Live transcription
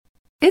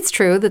It's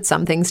true that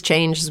some things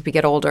change as we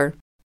get older.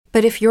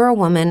 But if you're a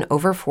woman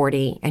over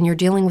 40 and you're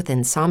dealing with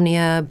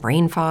insomnia,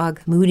 brain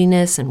fog,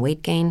 moodiness, and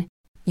weight gain,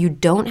 you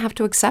don't have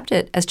to accept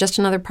it as just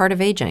another part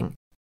of aging.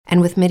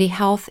 And with MIDI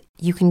Health,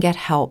 you can get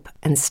help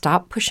and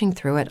stop pushing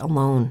through it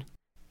alone.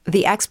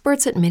 The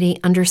experts at MIDI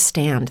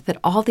understand that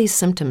all these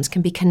symptoms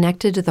can be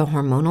connected to the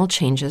hormonal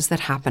changes that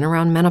happen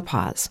around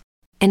menopause,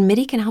 and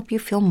MIDI can help you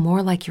feel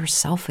more like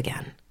yourself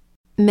again.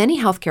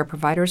 Many healthcare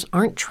providers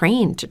aren't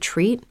trained to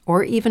treat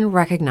or even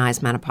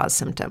recognize menopause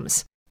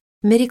symptoms.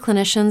 MIDI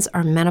clinicians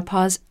are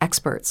menopause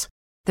experts.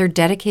 They're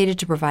dedicated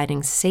to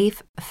providing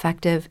safe,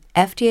 effective,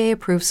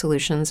 FDA-approved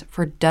solutions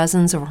for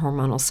dozens of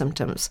hormonal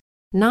symptoms,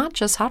 not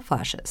just hot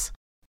flashes.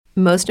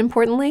 Most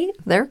importantly,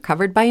 they're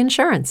covered by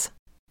insurance.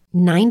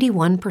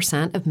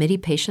 91% of MIDI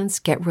patients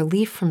get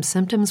relief from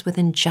symptoms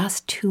within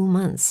just 2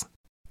 months.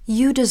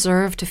 You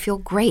deserve to feel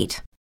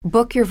great.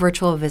 Book your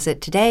virtual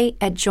visit today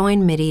at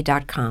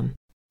joinmidi.com.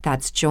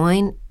 That's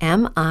joinmidi.com.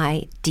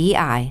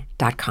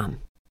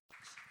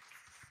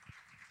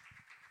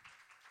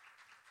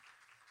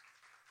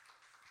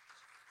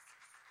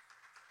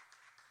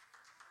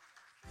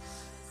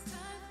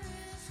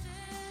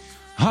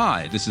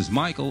 Hi, this is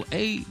Michael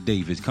A.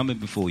 Davis coming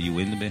before you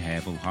in the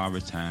behalf of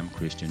Harvest Time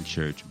Christian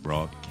Church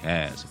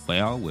broadcast.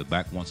 Well, we're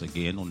back once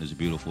again on this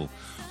beautiful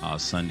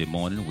Sunday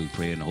morning. We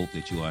pray and hope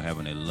that you are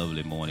having a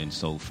lovely morning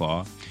so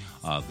far.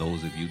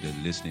 Those of you that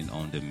are listening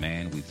on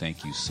demand, we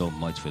thank you so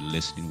much for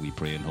listening. We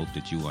pray and hope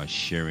that you are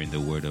sharing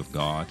the Word of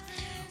God.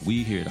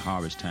 We here at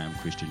Harvest Time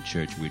Christian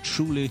Church, we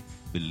truly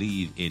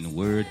believe in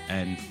word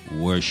and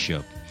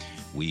worship.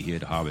 We here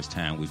at Harvest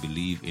Time, we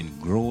believe in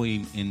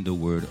growing in the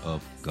Word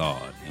of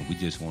God. And we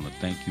just want to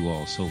thank you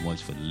all so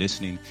much for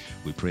listening.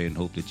 We pray and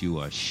hope that you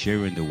are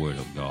sharing the Word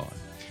of God.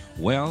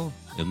 Well,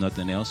 if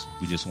nothing else,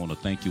 we just want to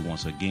thank you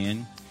once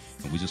again.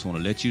 And we just want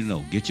to let you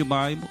know, get your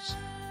Bibles,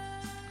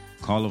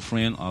 call a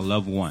friend or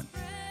loved one.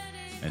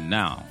 And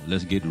now,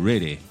 let's get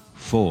ready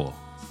for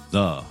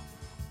the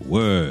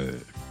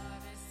Word.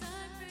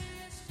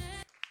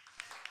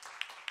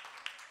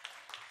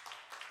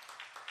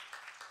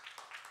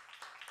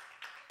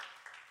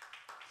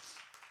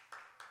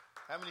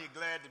 How many are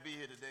glad to be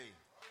here today?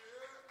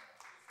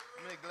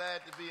 How many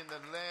glad to be in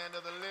the land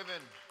of the living,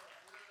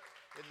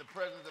 in the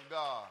presence of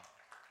God?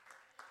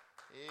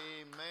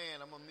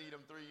 Amen. I'm going to need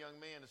them 3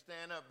 young men to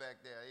stand up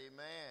back there.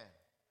 Amen.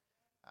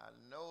 I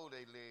know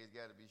their legs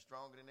got to be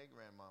stronger than their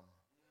grandmama.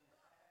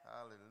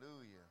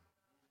 Hallelujah.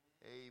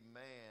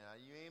 Amen.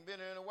 You ain't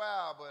been here in a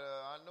while, but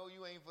I know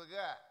you ain't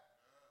forgot.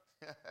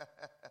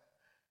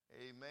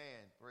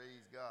 Amen.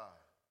 Praise God.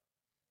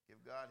 Give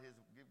God his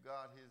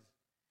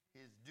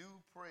due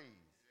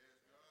praise.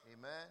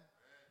 Amen.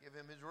 Give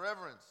him his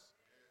reverence.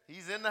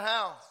 He's in the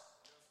house.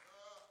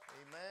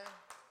 Amen.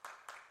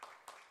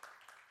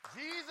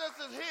 Jesus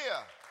is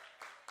here.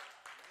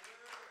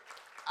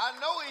 I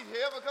know he's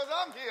here because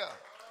I'm here.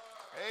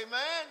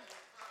 Amen.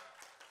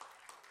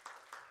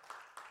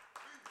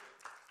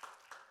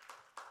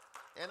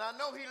 And I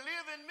know he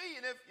lives in me.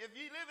 And if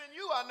he lives in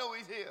you, I know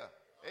he's here.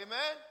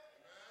 Amen.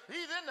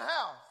 He's in the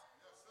house.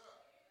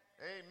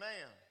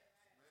 Amen.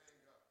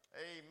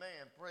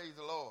 Amen. Praise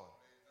the Lord.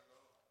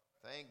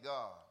 Thank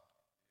God.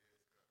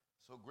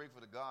 So grateful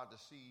to God to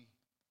see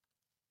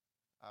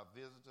our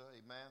visitor.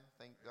 Amen.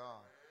 Thank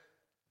God.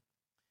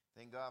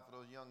 Thank God for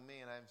those young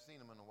men. I haven't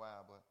seen them in a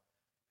while, but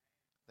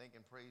thank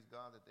and praise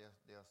God that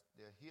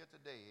they're here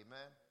today.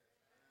 Amen.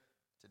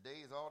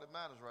 Today is all that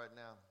matters right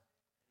now.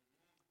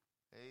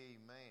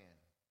 Amen.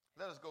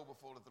 Let us go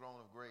before the throne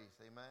of grace.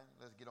 Amen.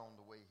 Let's get on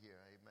the way here.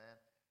 Amen.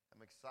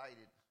 I'm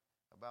excited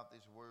about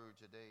this word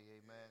today.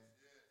 Amen.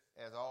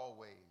 As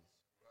always.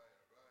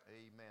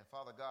 Right. Amen.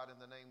 Father God, in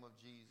the name of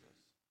Jesus,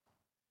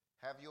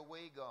 have your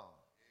way, God.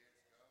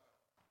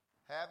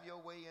 Have your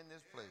way in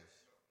this place.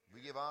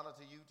 We give honor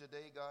to you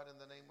today, God, in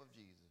the name of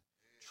Jesus.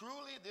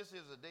 Truly, this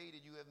is a day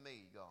that you have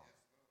made, God,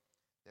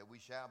 that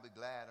we shall be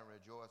glad and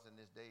rejoice in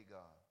this day,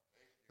 God.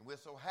 And we're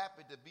so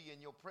happy to be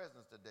in your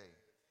presence today.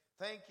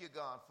 Thank you,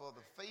 God, for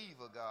the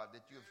favor, God,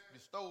 that you've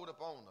bestowed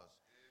upon us,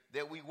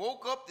 that we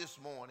woke up this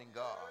morning,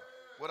 God,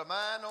 with a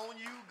mind on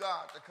you,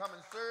 God, to come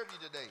and serve you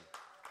today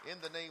in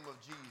the name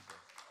of Jesus.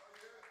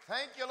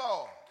 Thank you,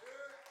 Lord.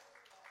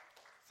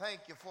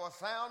 Thank you for a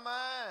sound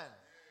mind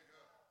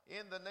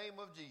in the name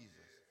of Jesus.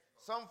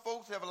 Some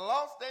folks have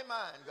lost their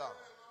mind, God.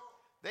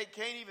 They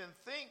can't even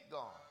think,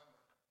 God.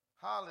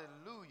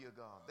 Hallelujah,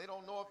 God. They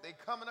don't know if they're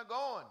coming or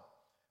going.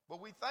 But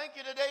we thank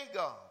you today,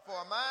 God, for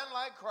a mind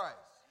like Christ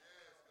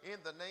in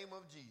the name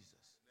of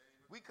Jesus.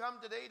 We come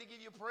today to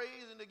give you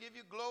praise and to give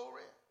you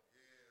glory.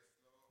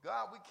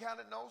 God, we count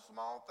it no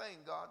small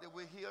thing, God, that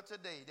we're here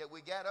today, that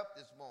we got up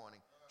this morning.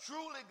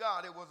 Truly,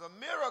 God, it was a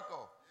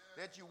miracle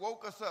that you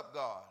woke us up,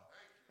 God,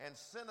 and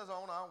sent us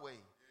on our way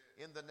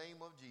in the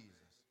name of Jesus.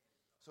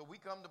 So we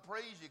come to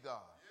praise you,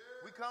 God.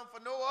 We come for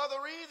no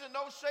other reason,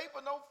 no shape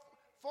or no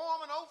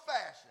form or no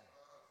fashion.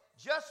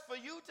 Just for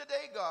you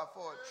today, God,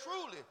 for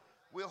truly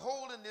we're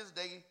holding this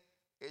day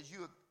as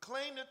you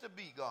claimed it to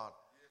be, God.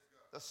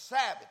 The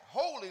Sabbath,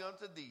 holy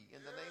unto thee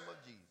in the name of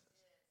Jesus.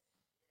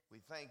 We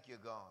We thank you,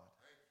 God.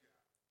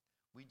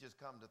 We just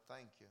come to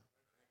thank you.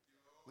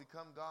 We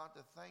come, God,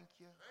 to thank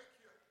you.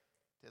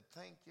 To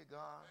thank you,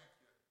 God.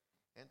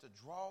 And to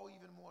draw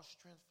even more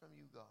strength from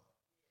you, God.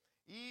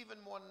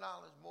 Even more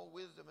knowledge, more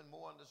wisdom, and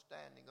more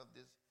understanding of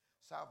this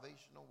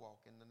salvational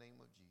walk in the name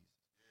of Jesus.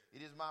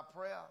 It is my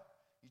prayer.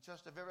 You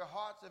touch the very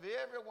hearts of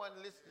everyone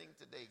listening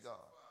today,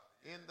 God,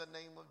 in the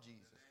name of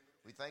Jesus.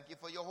 We thank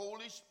you for your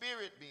Holy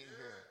Spirit being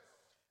here.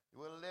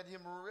 You will let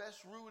him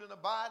rest, root, and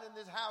abide in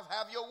this house.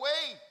 Have your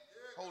way,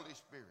 Holy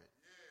Spirit,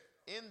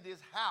 in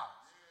this house.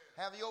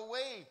 Have your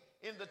way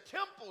in the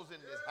temples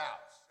in this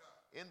house,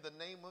 in the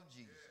name of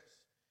Jesus.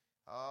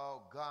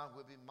 Oh, God,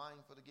 we'll be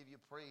mindful to give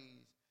you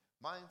praise,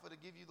 mindful to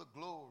give you the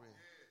glory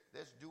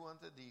that's due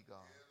unto thee,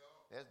 God.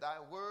 As thy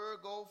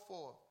word go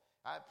forth,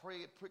 I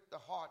pray it prick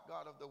the heart,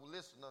 God, of the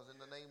listeners in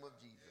the name of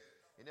Jesus.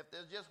 And if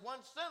there's just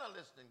one sinner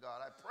listening,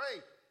 God, I pray,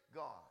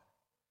 God,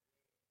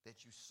 that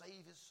you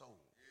save his soul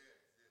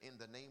in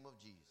the name of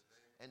Jesus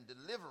and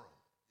deliver him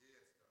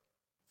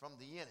from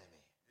the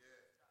enemy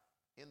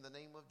in the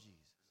name of Jesus.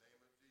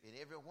 And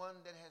everyone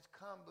that has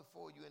come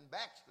before you and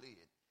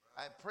backslided,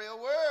 I pray a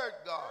word,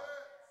 God,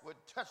 would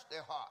touch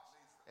their hearts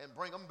and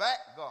bring them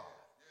back, God,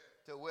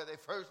 to where their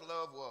first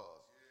love was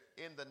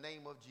in the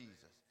name of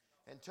Jesus.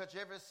 And touch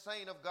every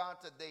saint of God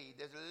today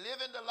that's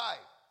living the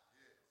life,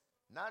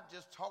 not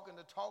just talking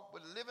the talk,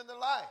 but living the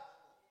life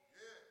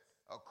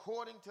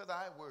according to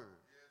thy word,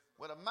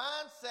 with a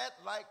mindset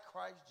like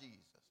Christ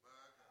Jesus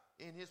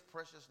in his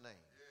precious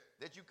name,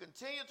 that you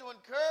continue to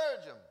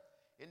encourage them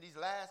in these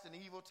last and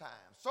evil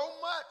times. So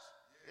much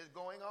is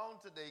going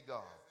on today,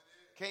 God.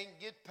 Can't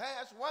get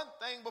past one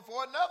thing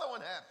before another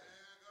one happens.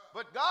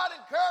 But God,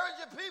 encourage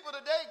your people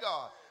today,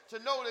 God, to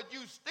know that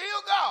you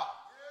still God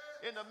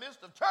in the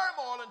midst of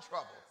turmoil and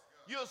trouble.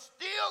 You're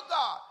still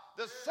God,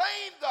 the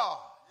same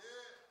God.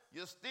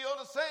 You're still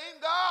the same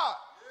God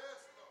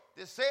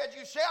that said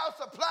you shall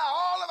supply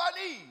all of our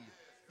need.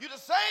 You're the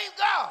same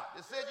God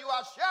that said you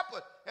are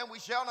shepherd and we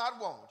shall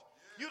not want.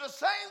 You're the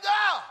same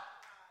God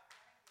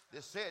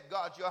that said,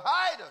 God, you'll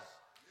hide us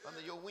under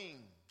your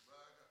wing.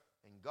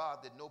 And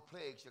God, that no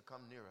plague shall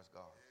come near us,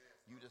 God.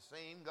 You the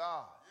same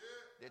God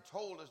that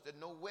told us that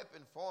no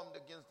weapon formed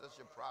against us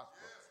shall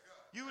prosper.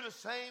 You the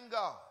same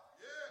God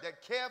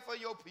that care for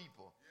your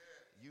people.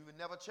 You will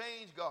never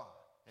change, God,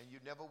 and you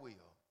never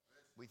will.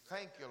 We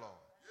thank you,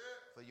 Lord,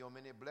 for your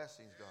many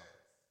blessings, God.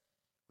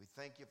 We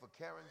thank you for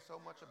caring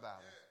so much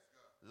about us,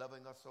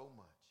 loving us so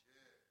much.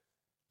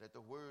 Let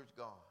the words,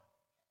 God,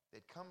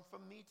 that come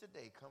from me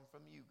today come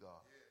from you,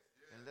 God.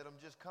 And let them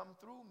just come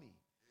through me.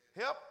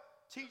 Help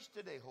teach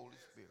today, Holy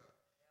Spirit,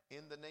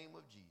 in the name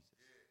of Jesus.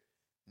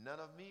 None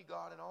of me,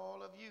 God, and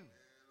all of you.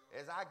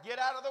 As I get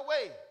out of the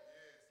way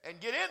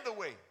and get in the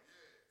way.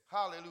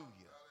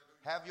 Hallelujah.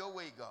 Have your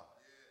way, God.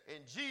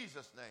 In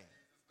Jesus' name.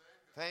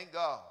 Thank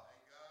God.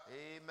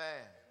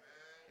 Amen.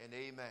 And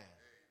amen.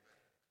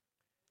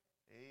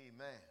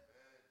 Amen.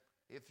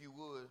 If you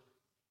would,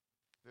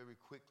 very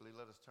quickly,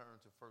 let us turn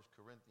to 1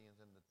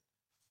 Corinthians in the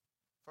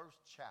first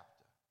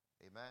chapter.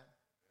 Amen.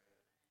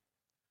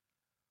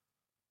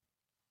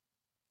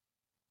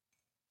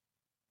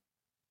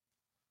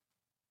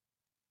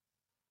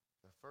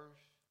 The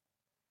first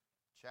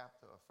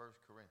chapter of 1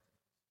 Corinthians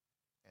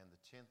and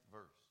the 10th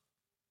verse.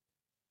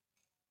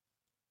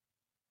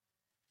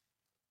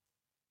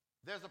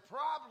 There's a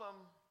problem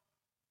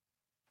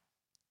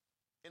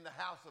in the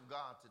house of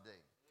God today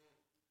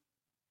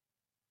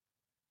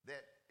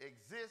that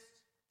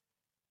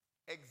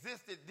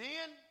existed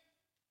then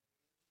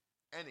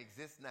and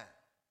exists now.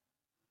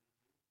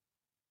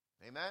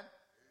 Amen?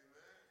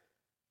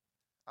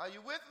 Are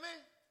you with me?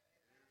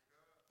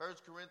 1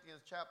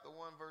 Corinthians chapter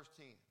 1 verse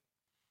 10.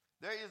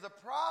 There is a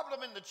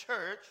problem in the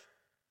church,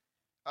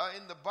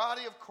 in the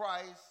body of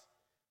Christ,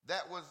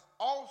 that was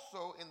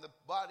also in the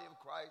body of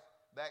Christ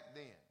back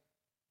then.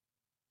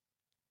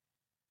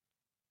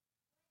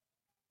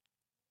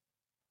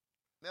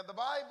 Now the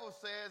Bible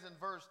says in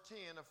verse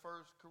 10 of 1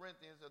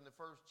 Corinthians in the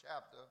first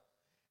chapter,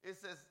 it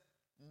says,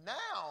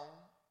 now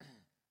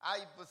I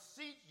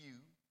beseech you,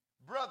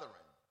 brethren,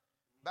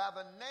 by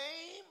the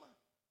name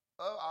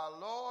of our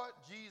Lord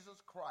Jesus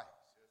Christ,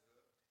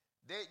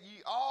 that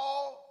ye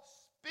all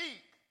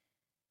speak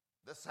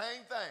the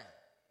same thing.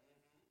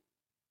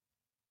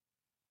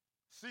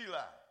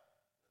 Selah.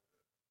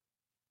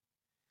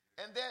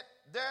 And that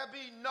there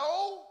be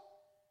no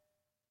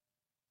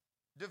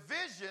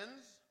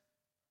divisions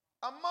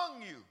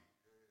among you.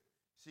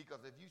 See,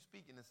 because if you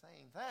speaking the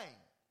same thing,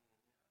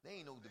 there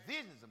ain't no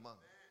divisions among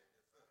you.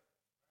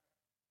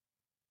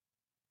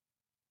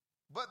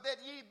 But that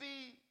ye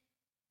be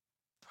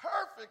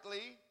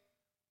perfectly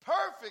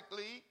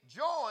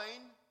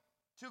joined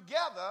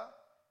together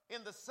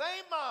in the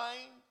same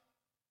mind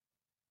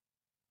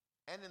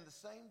and in the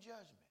same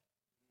judgment.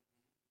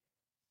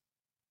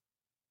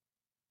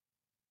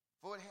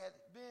 For it had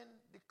been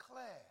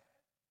declared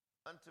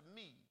unto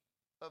me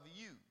of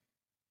you.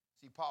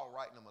 See, Paul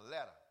writing them a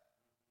letter,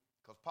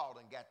 because Paul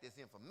done got this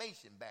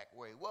information back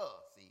where he was,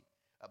 see,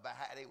 about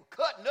how they were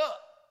cutting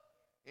up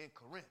in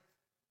Corinth.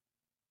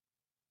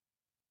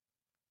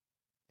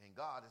 And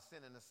God is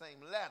sending the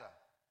same letter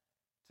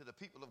to the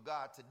people of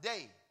God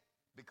today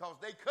because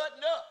they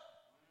cutting up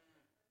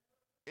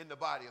in the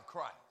body of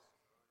Christ.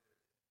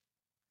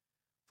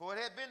 For it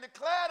had been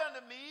declared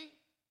unto me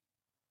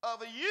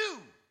of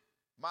you,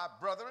 my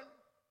brethren,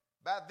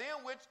 by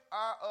them which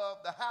are of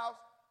the house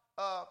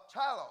of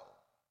Shiloh,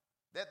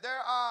 that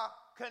there are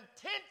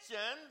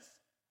contentions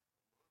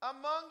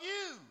among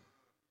you.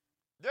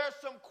 There's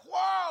some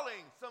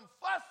quarreling, some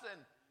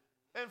fussing,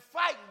 and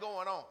fighting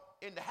going on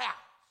in the house.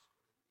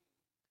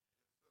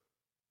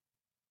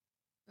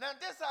 Now,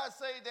 this I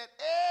say that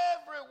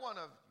every one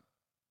of you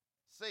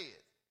says,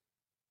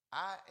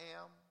 I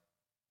am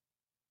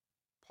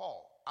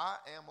Paul. I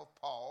am of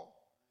Paul,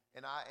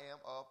 and I am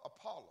of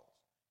Apollos,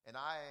 and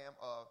I am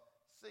of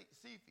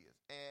Cephas,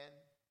 and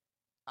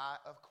I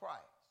of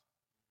Christ.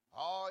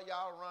 All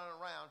y'all running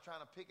around trying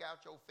to pick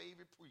out your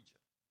favorite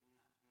preacher.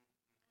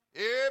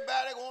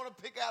 Everybody want to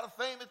pick out a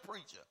famous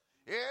preacher.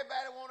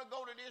 Everybody want to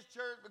go to this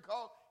church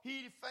because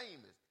he's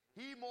famous.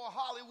 He's more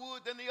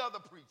Hollywood than the other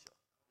preacher.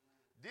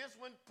 This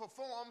one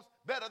performs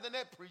better than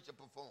that preacher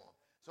performed.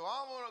 So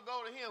I want to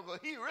go to him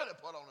because he really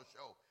put on a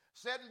show.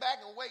 Sitting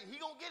back and wait.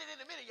 He going to get it in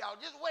a minute, y'all.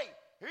 Just wait.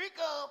 Here he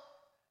comes.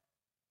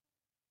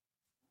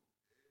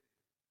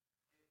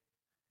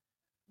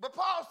 But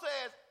Paul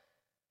says,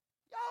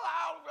 y'all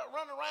all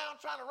running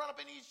around trying to run up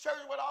in these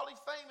churches with all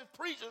these famous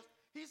preachers.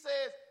 He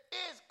says,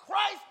 is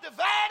Christ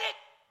divided?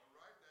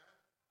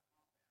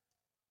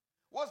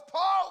 Was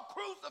Paul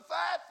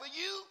crucified for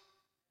you?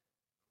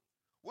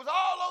 Was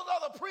all those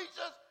other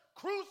preachers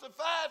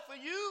crucified for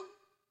you?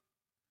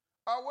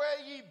 Or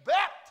were ye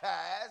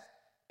baptized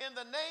in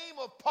the name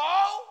of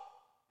Paul?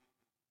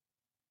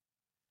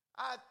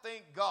 I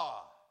thank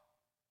God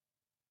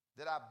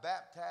that I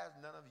baptized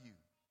none of you,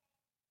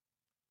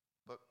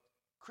 but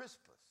Crispus,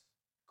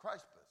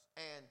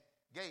 and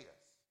Gaius.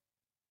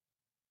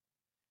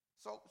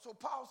 So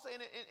Paul's saying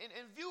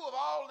in view of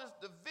all this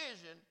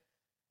division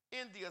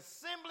in the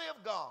assembly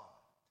of God,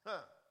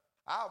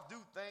 I do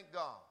thank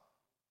God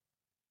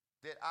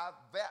that I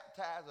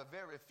baptized a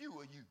very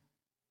few of you.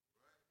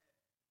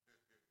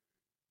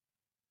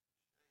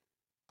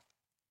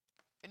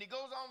 And he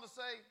goes on to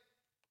say,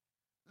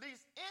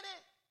 least any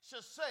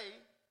should say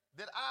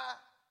that I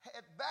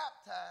had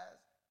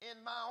baptized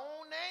in my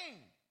own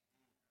name.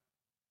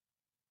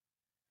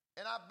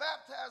 And I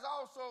baptized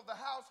also the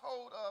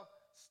household of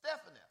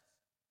Stephanas.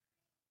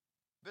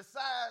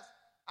 Besides,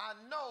 I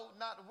know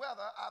not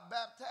whether I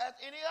baptized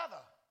any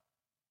other.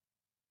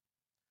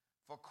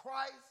 For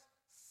Christ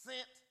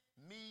sent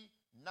me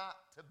not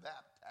to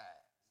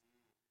baptize,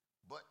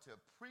 but to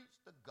preach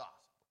the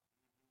gospel,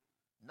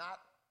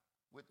 not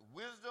with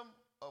wisdom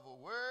of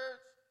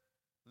words,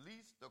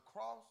 lest the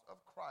cross of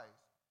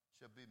Christ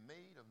should be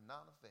made of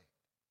none effect.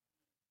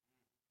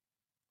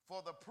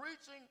 For the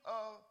preaching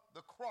of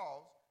the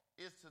cross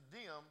is to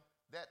them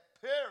that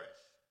perish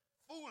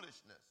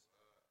foolishness,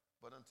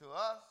 but unto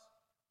us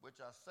which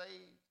are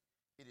saved,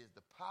 it is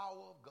the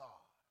power of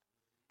God.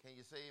 Can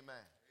you say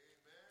amen?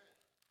 Amen.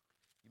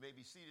 You may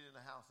be seated in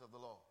the house of the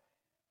Lord.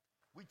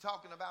 We're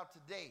talking about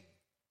today,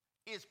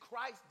 is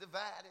Christ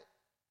divided?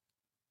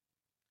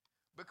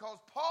 Because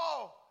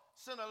Paul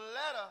sent a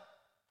letter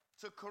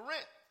to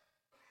Corinth,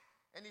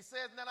 and he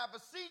says, now I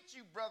beseech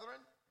you, brethren,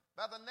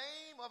 by the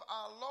name of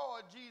our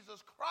Lord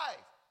Jesus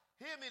Christ,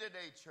 hear me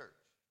today, church.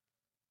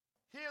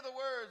 Hear the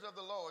words of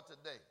the Lord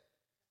today,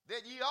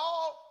 that ye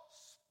all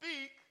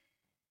speak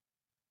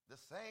the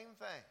same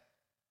thing.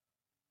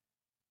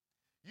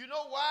 You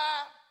know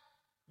why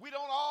we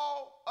don't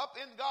all up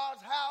in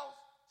God's house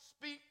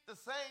speak the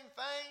same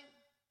thing?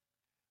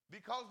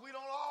 Because we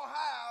don't all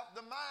have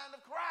the mind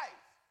of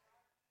Christ.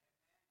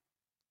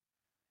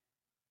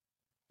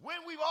 When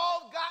we've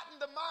all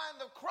gotten the mind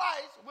of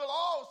Christ, we'll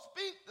all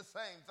speak the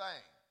same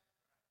thing.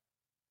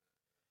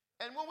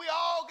 And when we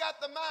all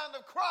got the mind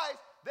of Christ,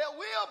 there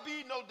will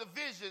be no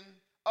division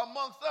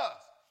amongst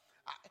us.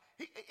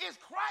 Is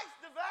Christ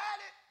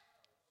divided?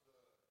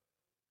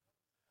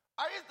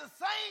 Or is the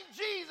same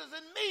Jesus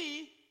in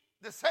me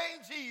the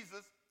same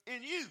Jesus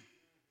in you?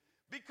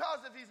 Because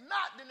if he's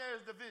not, then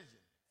there's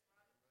division.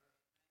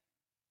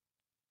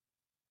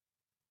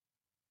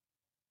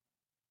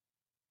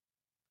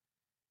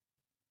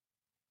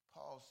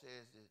 Paul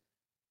says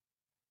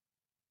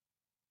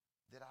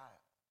that I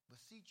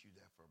beseech you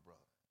therefore,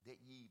 brother, that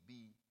ye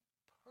be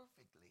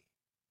perfectly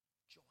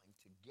joined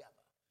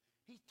together.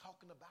 He's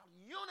talking about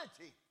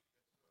unity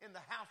in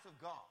the house of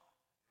God.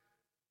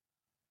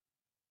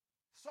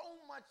 So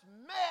much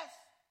mess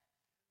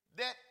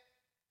that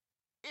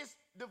it's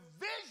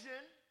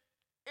division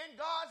in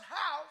God's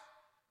house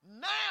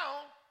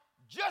now,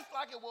 just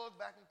like it was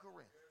back in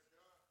Corinth.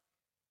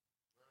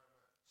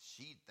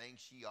 She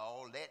thinks she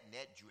all that in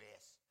that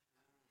dress.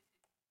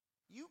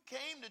 You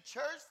came to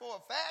church for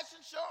a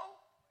fashion show?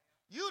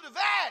 You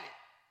divided.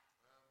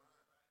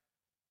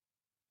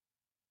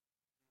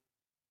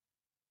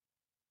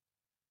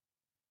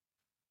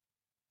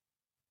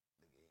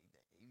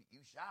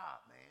 You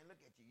sharp, man. Look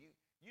at you.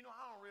 You know,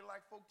 I don't really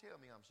like folk tell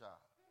me I'm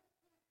sharp.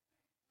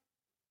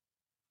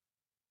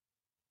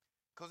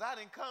 Because I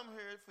didn't come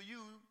here for you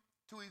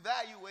to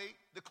evaluate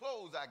the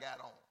clothes I got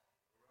on.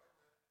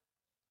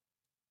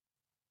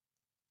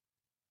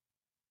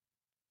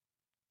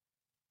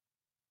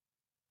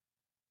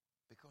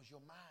 Because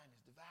your mind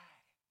is divided.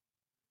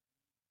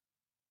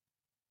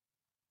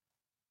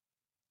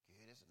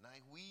 Okay, that's a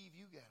nice weave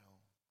you got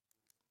on.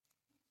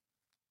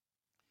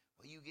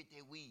 Where you get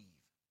that weave?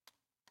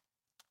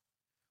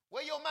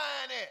 Where your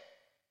mind at?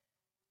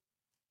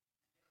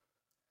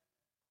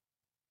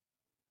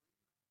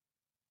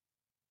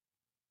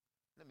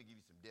 Let me give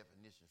you some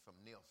definitions from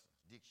Nelson's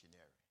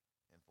dictionary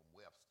and from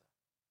Webster.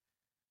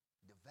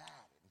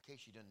 Divided, in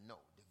case you didn't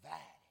know,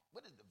 divided.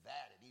 What does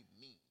divided even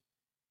mean?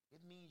 It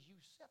means you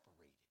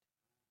separated.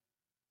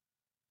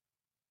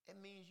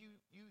 It means you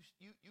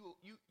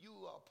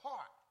are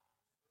apart.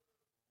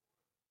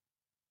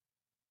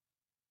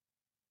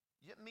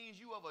 It means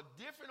you of a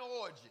different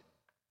origin.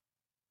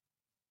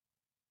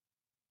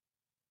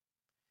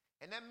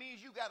 And that means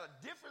you got a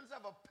difference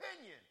of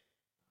opinion.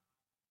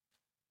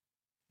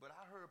 But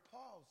I heard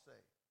Paul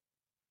say,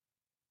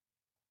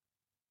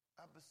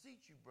 I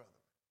beseech you, brethren,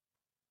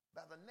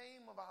 by the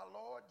name of our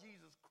Lord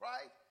Jesus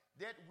Christ,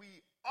 that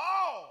we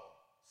all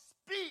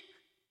speak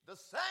the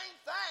same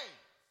thing.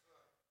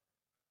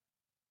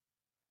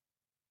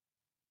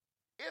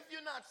 If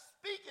you're not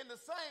speaking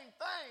the same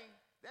thing,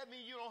 that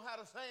means you don't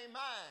have the same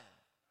mind.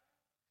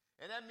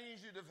 And that means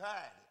you're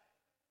divided.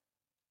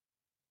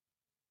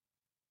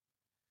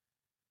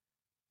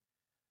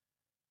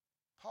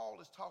 Paul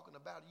is talking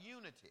about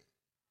unity.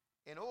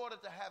 In order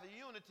to have a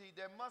unity,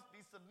 there must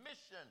be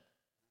submission.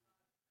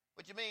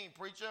 What you mean,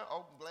 preacher?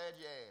 Oh, I'm glad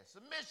you asked.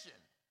 Submission.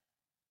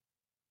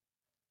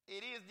 It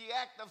is the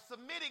act of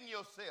submitting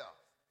yourself.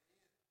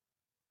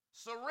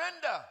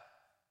 Surrender.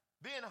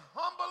 Being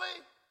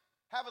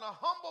having a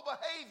humble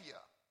behavior.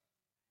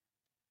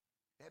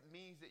 That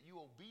means that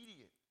you're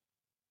obedient.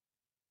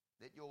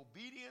 That your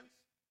obedience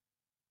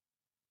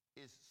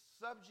is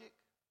subject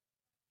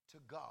to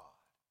God.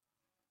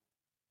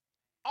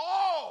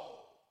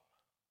 All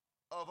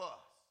of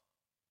us,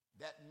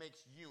 that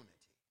makes unity.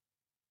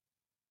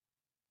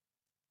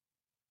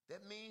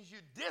 That means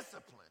you're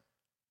disciplined.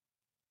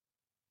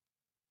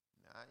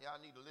 Now, y'all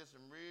need to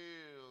listen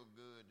real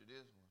good to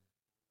this one.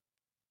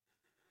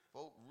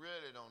 Folk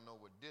really don't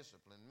know what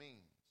discipline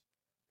means.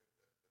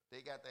 They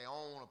got their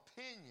own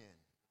opinion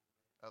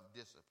of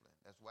discipline.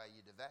 That's why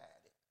you're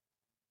divided.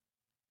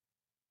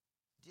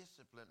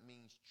 Discipline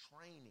means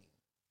training.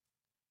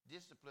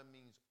 Discipline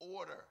means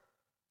order.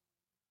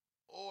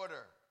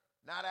 Order.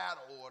 Not out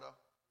of order.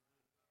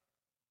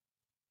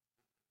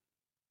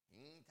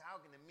 You ain't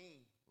talking to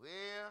me.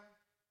 Well,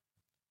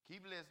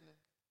 keep listening.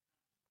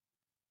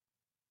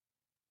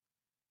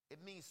 It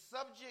means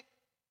subject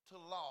to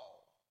law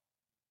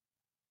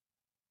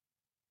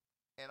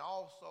and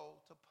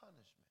also to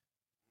punishment.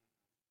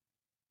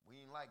 We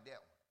ain't like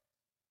that one.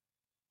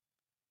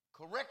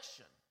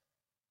 Correction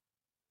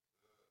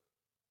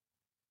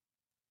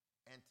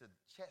and to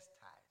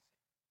chastising.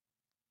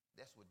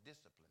 That's what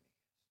discipline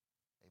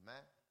is.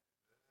 Amen?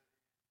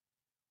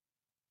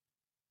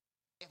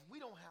 If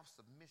we don't have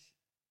submission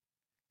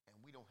and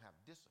we don't have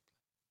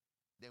discipline,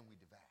 then we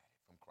divided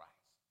from Christ.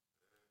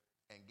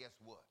 And guess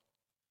what?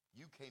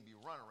 You can't be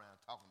running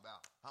around talking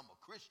about, I'm a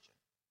Christian,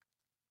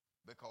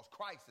 because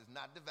Christ is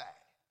not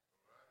divided.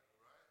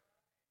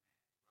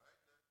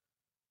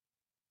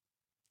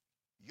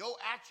 Your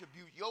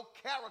attribute, your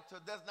character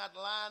does not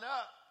line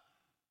up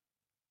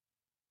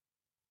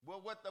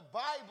with what the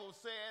Bible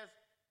says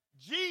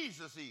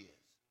Jesus is.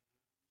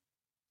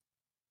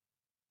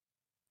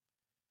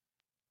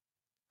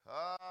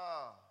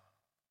 I'm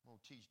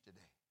going to teach today.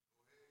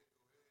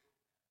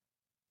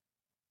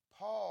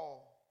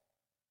 Paul,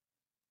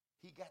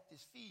 he got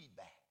this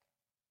feedback.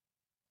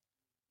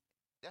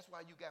 That's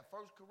why you got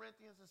 1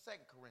 Corinthians and 2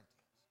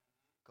 Corinthians,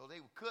 because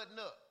they were cutting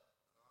up.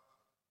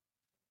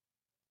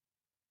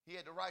 He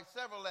had to write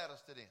several letters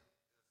to them.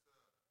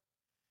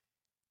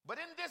 But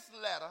in this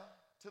letter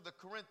to the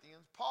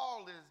Corinthians,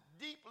 Paul is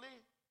deeply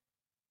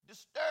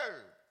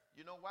disturbed.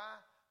 You know why?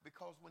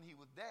 Because when he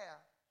was there,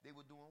 they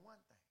were doing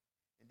one thing.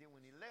 And then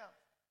when he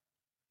left,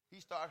 he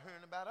started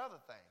hearing about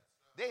other things.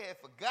 They had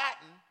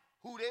forgotten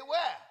who they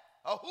were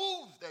or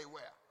whose they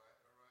were.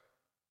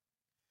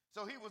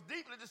 So he was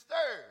deeply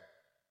disturbed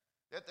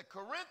that the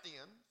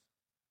Corinthians,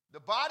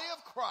 the body of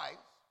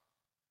Christ,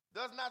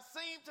 does not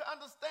seem to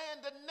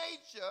understand the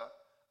nature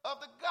of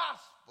the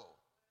gospel,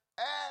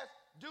 as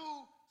do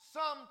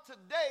some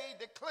today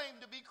that claim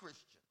to be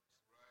Christians.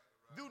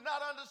 Do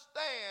not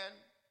understand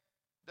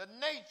the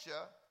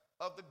nature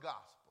of the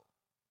gospel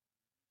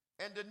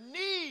and the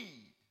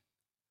need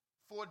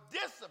for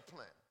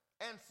discipline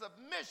and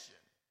submission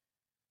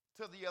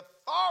to the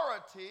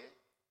authority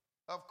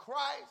of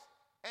Christ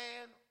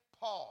and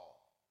Paul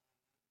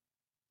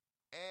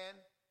and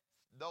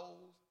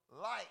those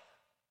like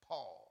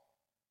Paul,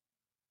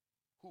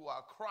 who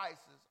are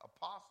Christ's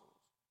apostles,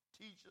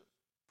 teachers,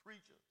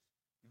 preachers,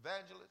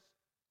 evangelists,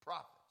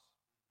 prophets.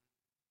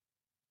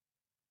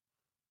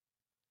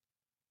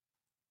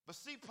 But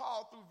see,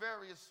 Paul, through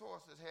various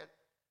sources, had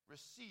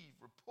received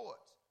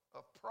reports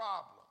of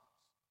problems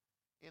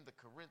in the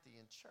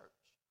Corinthian church,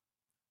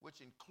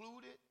 which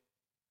included,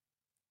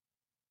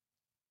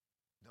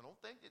 don't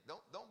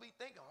be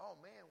thinking, oh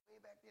man, way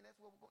back then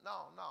that's what we're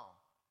going. No.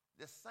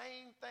 The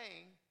same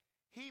thing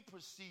he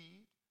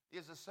perceived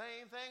is the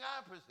same thing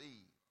I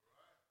perceive.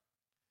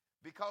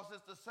 Because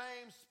it's the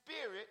same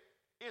spirit,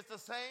 it's the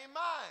same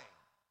mind.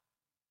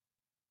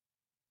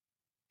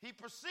 He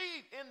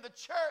perceived in the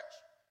church,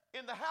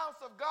 in the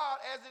house of God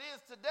as it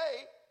is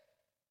today,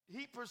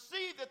 he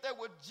perceived that there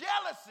was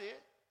jealousy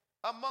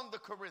among the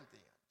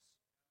Corinthians,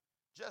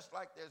 just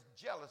like there's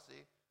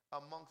jealousy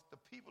amongst the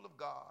people of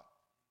God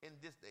in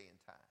this day and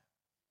time.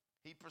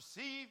 He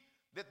perceived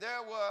that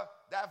there were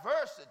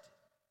diverseness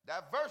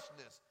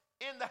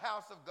in the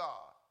house of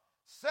God,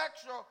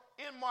 sexual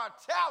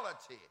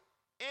immortality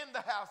in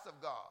the house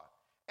of God,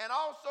 and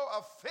also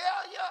a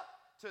failure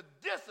to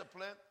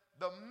discipline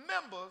the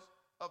members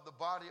of the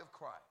body of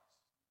Christ.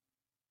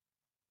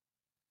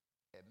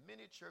 And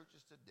many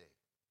churches today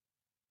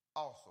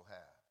also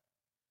have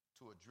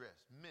to address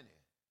many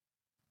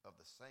of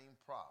the same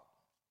problems.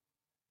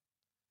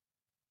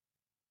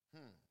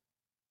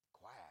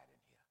 Quiet in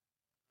here.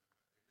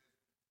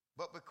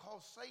 But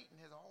because Satan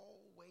has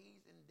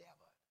always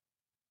endeavored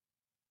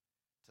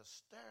to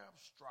stir up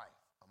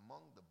strife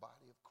among the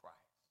body of Christ,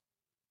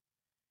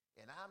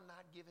 and I'm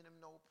not giving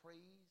him no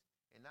praise,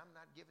 and I'm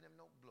not giving him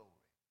no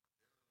glory,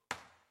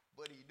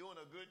 but he's doing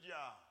a good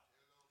job.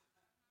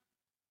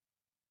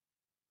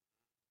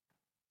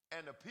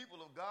 And the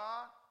people of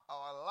God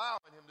are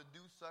allowing him to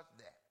do such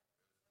that.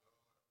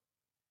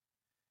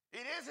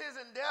 It is his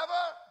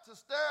endeavor to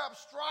stir up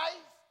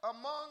strife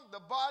among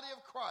the body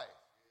of Christ.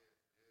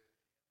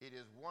 It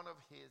is one of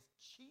his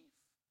chief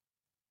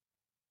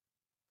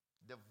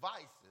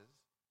devices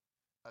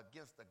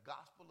against the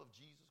gospel of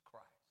Jesus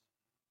Christ.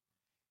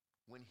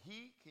 When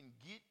he can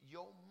get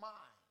your mind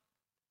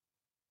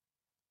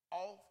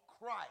off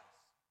Christ,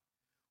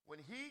 when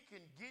he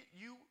can get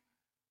you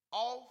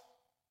off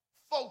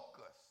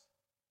focus,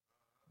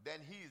 then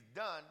he's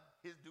done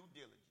his due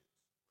diligence.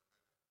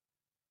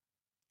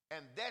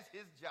 And that's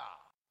his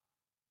job.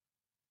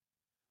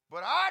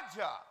 But our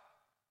job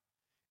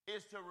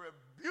is to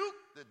rebuke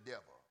the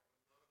devil.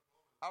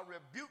 I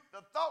rebuke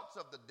the thoughts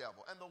of the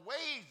devil and the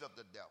ways of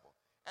the devil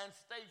and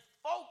stay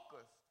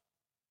focused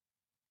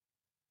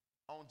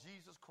on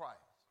Jesus Christ.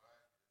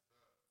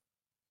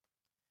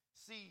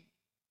 See,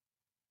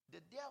 the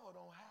devil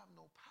don't have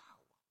no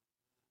power.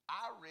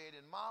 I read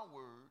in my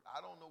word, I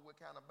don't know what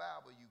kind of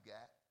Bible you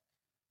got,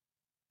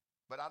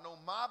 but I know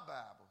my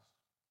Bible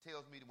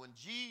tells me that when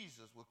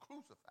Jesus was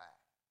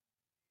crucified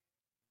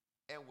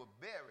and was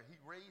buried, he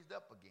raised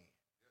up again.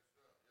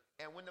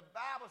 And when the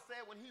Bible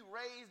said when he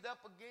raised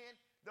up again,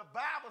 the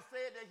Bible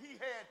said that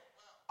he had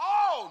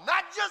all,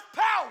 not just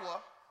power,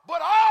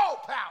 but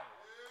all power.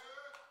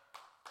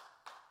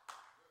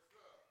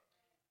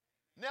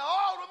 Now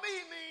all to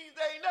me means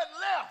there ain't nothing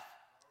left.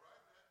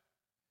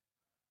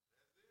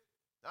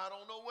 I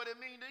don't know what it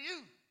means to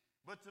you,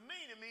 but to me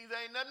it means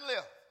there ain't nothing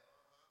left.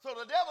 So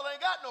the devil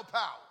ain't got no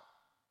power.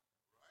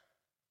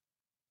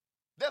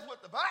 That's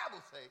what the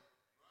Bible says.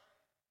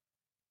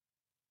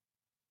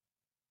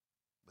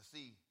 But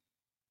see,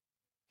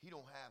 he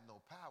don't have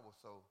no power,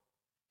 so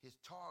his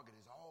target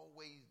is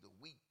always the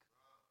weak,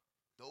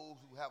 those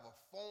who have a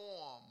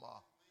form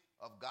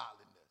of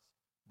godliness,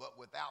 but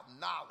without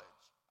knowledge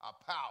or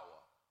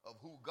power of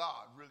who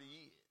God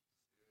really is.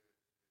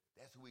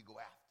 That's who we go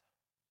after.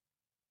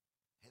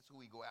 That's who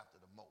we go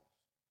after the most.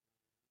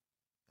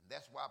 And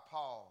that's why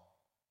Paul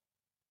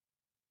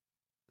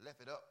left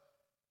it up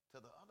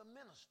to the other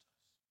ministers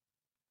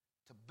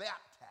to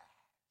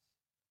baptize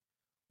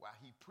while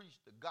he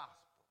preached the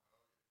gospel,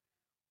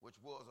 which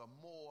was a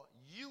more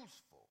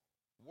useful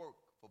work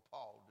for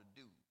Paul to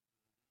do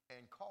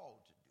and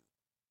called to do.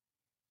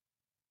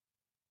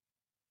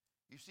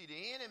 You see,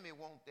 the enemy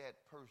wants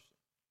that person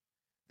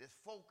that's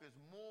focused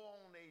more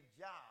on their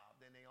job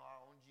than they are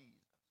on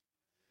Jesus.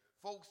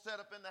 Folks set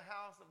up in the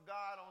house of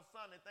God on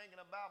Sunday thinking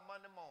about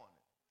Monday morning.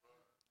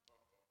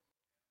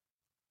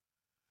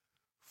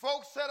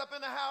 Folks set up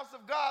in the house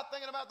of God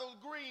thinking about those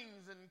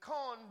greens and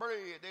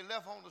cornbread they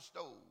left on the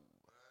stove.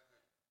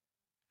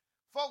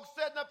 Folks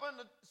setting up in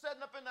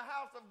the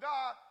house of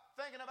God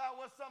thinking about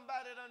what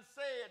somebody done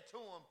said to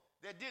them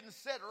that didn't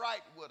set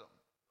right with them.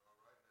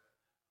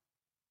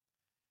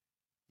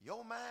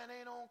 Your mind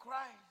ain't on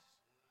Christ.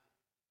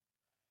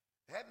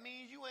 That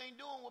means you ain't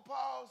doing what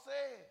Paul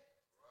said.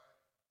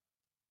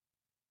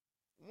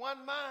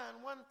 One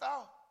mind, one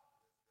thought.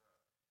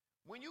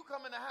 When you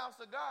come in the house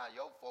of God,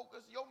 your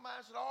focus, your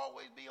mind should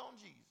always be on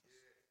Jesus.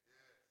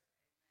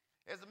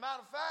 As a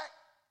matter of fact,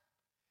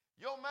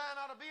 your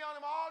mind ought to be on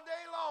him all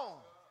day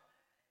long.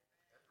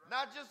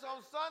 Not just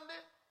on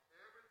Sunday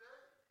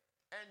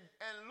and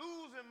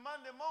lose him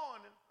Monday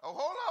morning. Oh,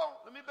 hold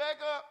on. Let me back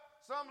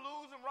up. Some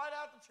lose him right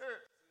out the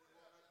church.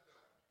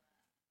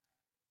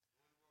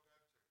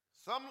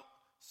 Some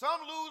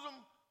lose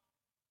him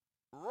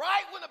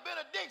right when the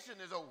benediction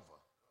is over.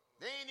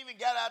 They ain't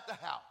even got out the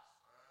house.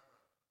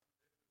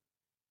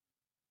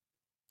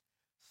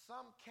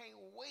 some can't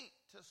wait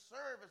till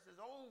service is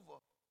over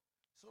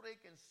so they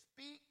can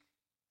speak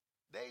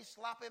they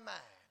sloppy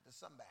mind to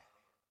somebody.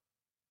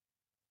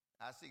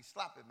 I see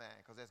sloppy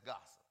mind because that's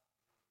gossip.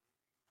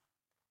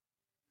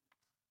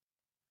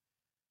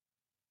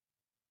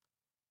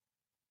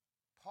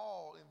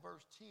 Paul in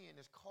verse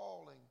 10 is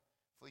calling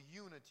for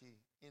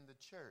unity in the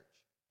church.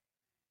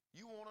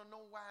 You want to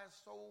know why there's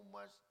so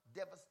much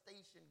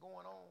devastation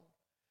going on?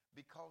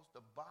 Because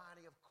the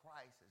body of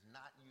Christ is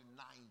not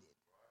united.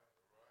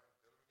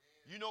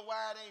 You know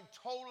why it ain't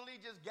totally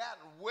just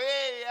gotten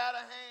way out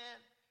of hand?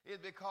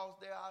 It's because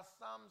there are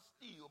some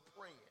still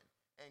praying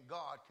and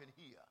God can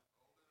hear.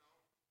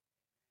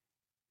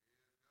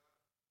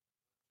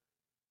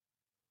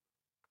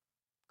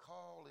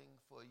 Calling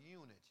for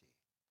unity.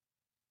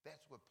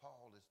 That's what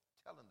Paul is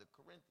telling the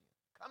Corinthians.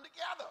 Come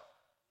together.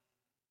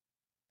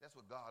 That's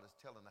what God is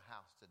telling the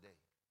house today.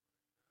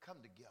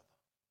 Come together.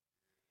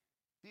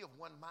 Be of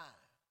one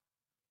mind,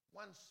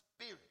 one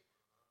spirit,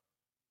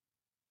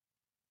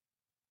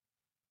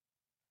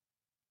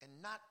 and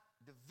not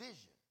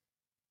division.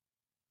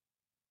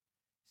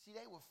 See,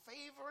 they were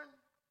favoring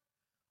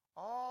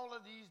all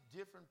of these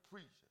different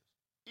preachers,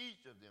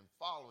 each of them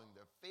following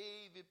their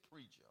favorite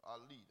preacher or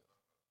leader.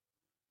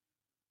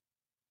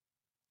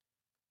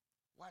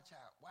 Watch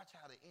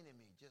how the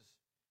enemy just,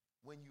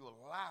 when you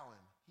allow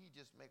him, he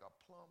just make a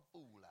plumb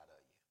fool out of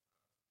you.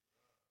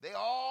 They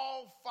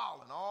all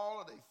following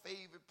all of their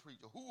favorite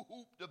preacher. Who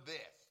hooped the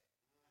best?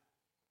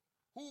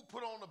 Who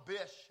put on the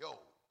best show?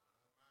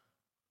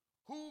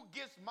 Who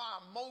gets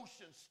my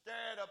emotions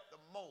stirred up the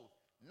most?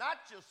 Not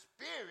your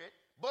spirit,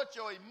 but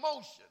your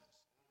emotions.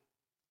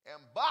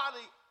 And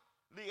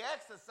bodily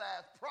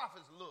exercise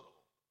profits little.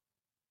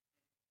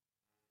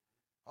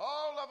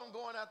 All of them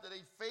going after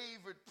their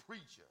favorite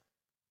preacher,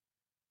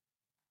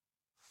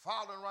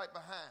 following right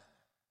behind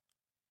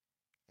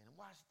him. And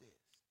watch this.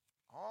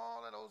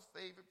 All of those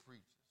favorite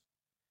preachers,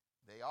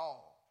 they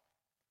all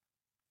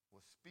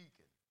were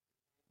speaking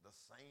the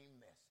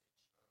same message.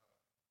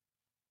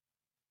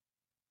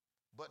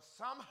 But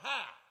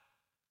somehow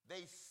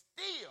they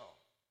still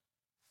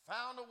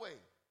found a way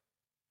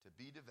to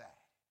be divided.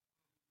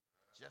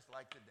 Just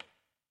like today.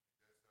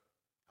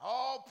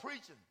 All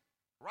preaching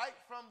right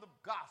from the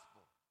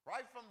gospel,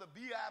 right from the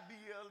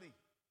Bible,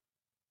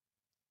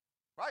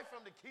 right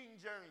from the King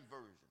James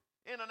Version,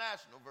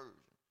 International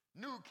Version,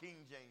 New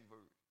King James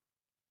Version.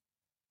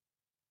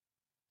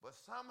 But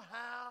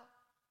somehow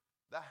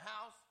the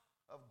house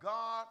of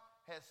God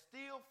has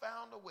still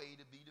found a way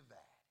to be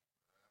divided.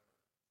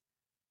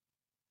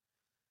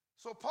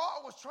 So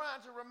Paul was trying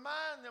to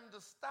remind them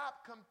to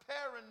stop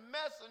comparing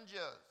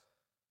messengers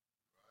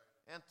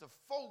and to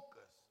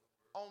focus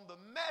on the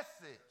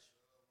message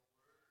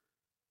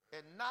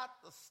and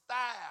not the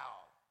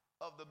style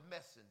of the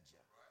messenger.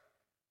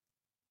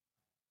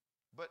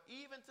 But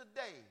even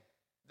today,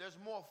 there's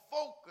more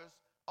focus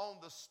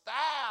on the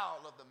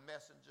style of the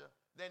messenger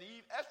than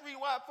that's the reason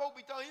why folk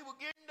be telling he was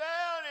getting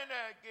down in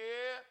that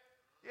gear.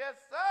 Yes,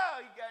 sir,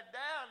 he got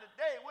down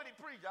today. What he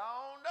preached, I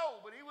don't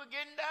know, but he was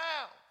getting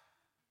down.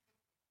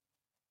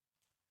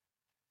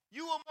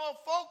 You were more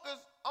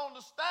focused on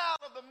the style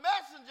of the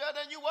messenger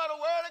than you were the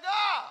word of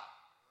God.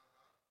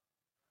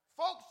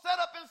 Folks set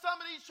up in some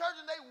of these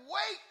churches and they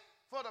wait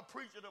for the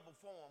preacher to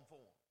perform for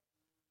them.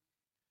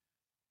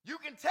 You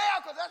can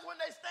tell because that's when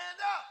they stand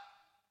up.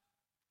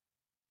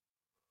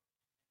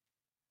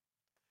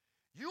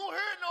 You don't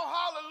hear no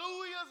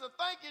hallelujahs or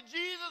thank you,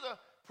 Jesus, or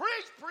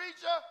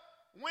preacher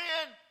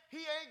when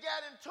he ain't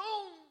got in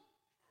tune.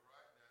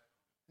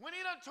 When he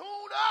done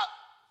tuned up,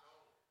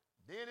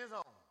 then it's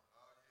on.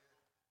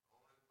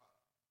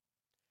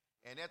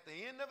 And at the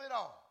end of it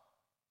all,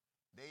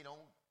 they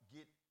don't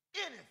get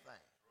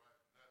anything.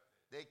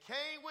 They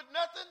came with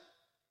nothing,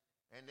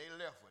 and they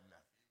left with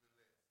nothing.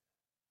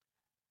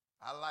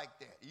 I like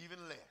that,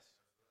 even less.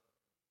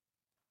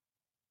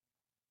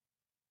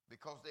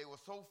 Because they were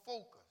so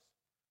focused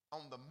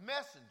on the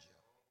messenger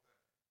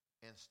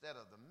instead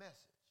of the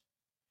message.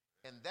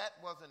 And that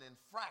was an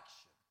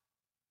infraction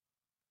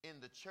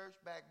in the church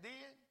back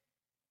then,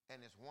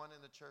 and it's one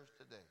in the church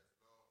today.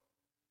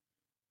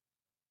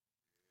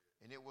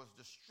 And it was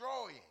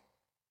destroying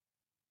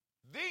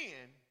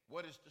then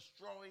what is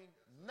destroying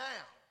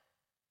now,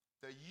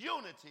 the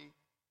unity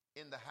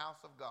in the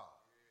house of God.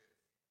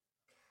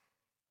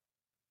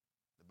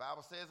 The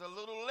Bible says a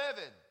little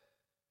leaven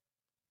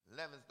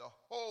leavens the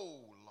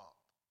whole lump.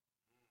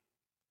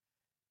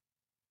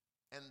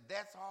 And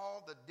that's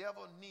all the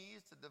devil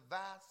needs to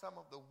divide some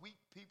of the weak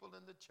people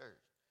in the church,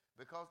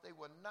 because they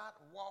were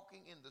not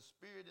walking in the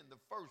Spirit in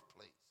the first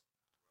place.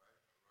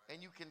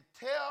 And you can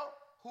tell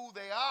who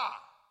they are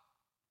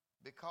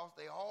because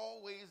they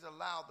always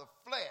allow the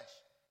flesh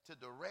to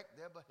direct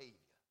their behavior.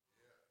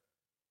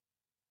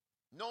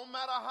 No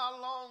matter how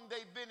long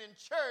they've been in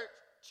church,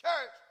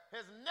 church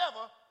has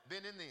never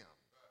been in them.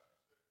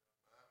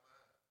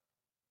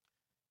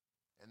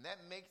 And that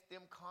makes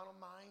them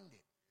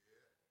carnal-minded,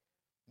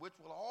 which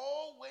will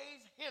always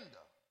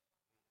hinder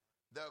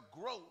their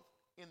growth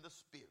in the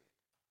Spirit.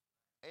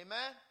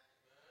 Amen?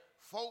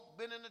 folk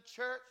been in the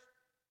church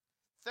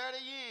 30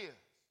 years,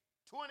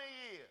 20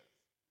 years,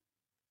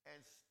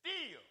 and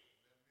still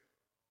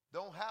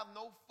don't have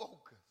no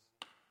focus.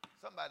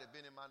 Somebody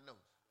been in my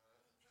notes.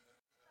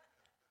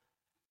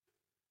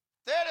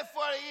 30,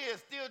 40 years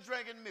still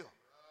drinking milk.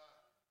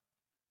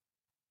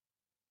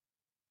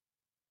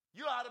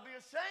 You ought to be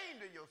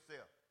ashamed of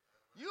yourself.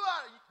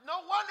 No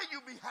wonder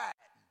you be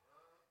hiding.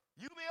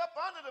 You be up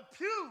under the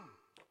pew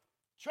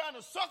trying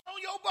to suck on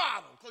your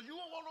bottle because you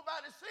don't want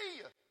nobody to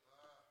see you.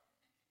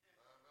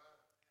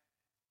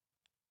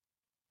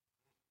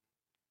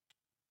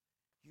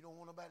 You don't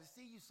want nobody to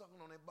see you sucking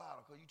on that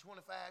bottle because you're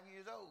 25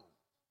 years old,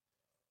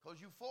 because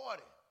you're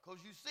 40,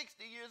 because you're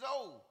 60 years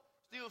old,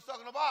 still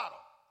sucking a bottle.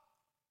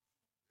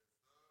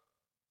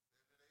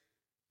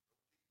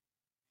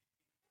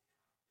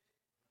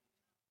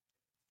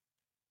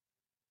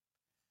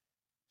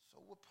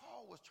 So what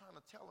Paul was trying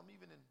to tell him,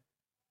 even in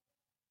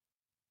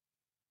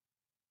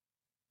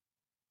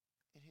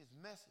his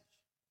message,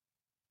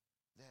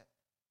 that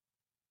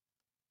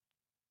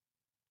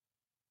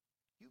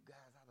you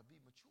guys ought to be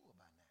mature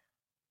by now.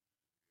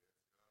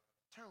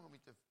 Turn with me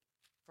to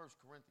 1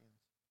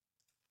 Corinthians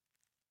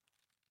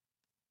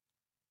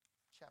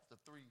chapter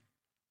 3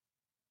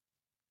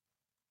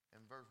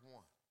 and verse 1.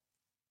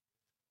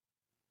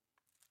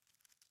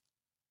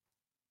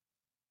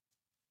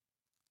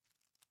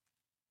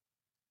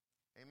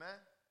 Amen?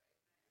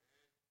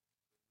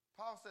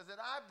 Paul says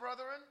that I,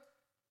 brethren,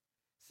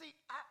 see,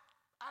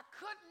 I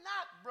could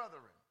not,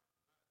 brethren.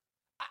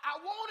 I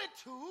wanted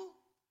to,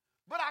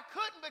 but I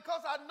couldn't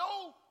because I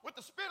know what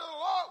the Spirit of the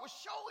Lord was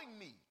showing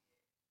me.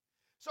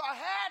 So I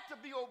had to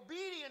be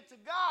obedient to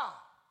God.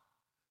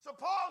 So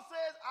Paul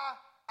says,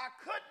 I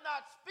could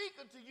not speak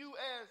unto you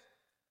as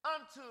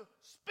unto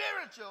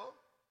spiritual,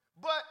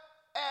 but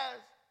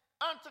as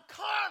unto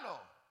carnal,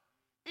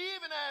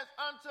 even as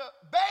unto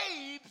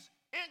babes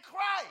in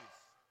Christ.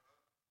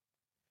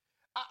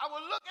 I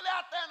was looking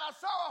out there and I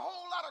saw a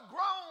whole lot of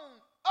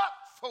grown up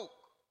folk.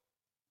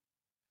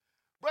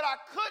 But I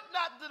could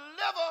not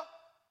deliver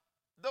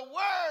the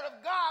word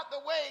of God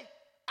the way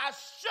I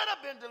should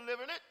have been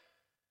delivering it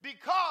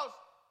because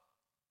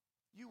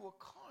you were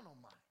carnal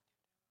minded.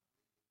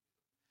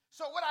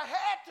 So what I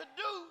had to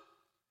do,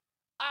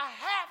 I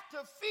have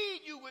to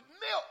feed you with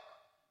milk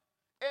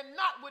and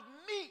not with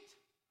meat.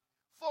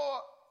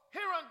 For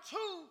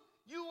hereunto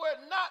you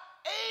were not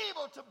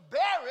able to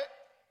bear it,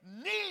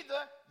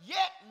 neither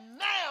yet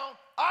now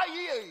are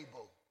ye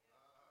able.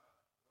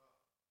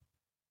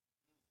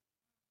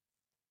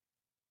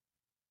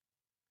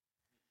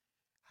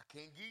 I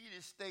can't give you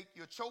this steak,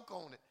 you'll choke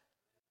on it.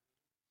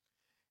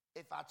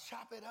 If I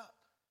chop it up,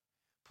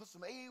 put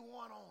some A1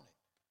 on it,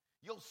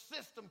 your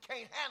system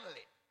can't handle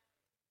it.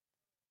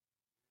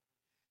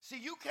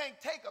 See, you can't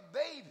take a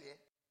baby,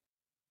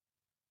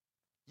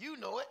 you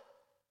know it.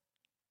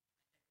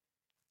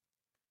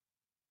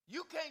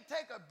 You can't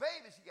take a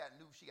baby, she got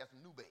some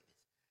new babies.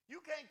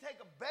 You can't take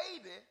a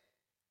baby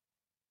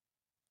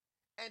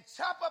and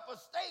chop up a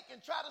steak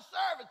and try to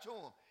serve it to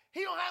him.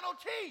 He don't have no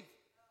teeth.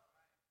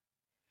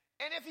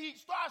 And if he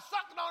starts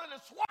sucking on it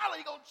and swallow,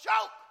 he gonna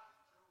choke.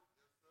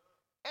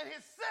 And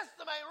his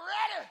system ain't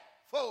ready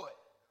for it.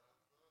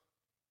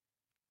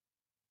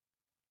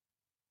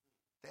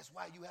 That's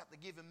why you have to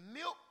give him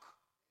milk,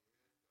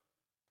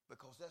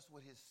 because that's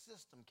what his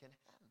system can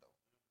handle.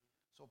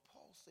 So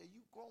Paul said,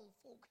 you grown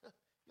folk,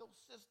 your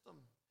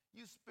system,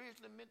 you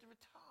spiritually mentally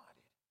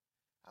retarded.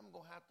 I'm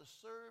going to have to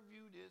serve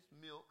you this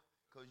milk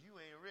because you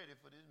ain't ready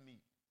for this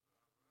meat.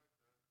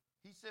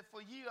 He said, for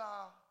ye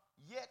are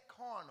yet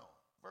carnal,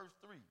 verse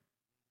 3.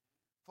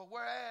 For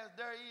whereas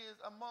there is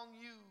among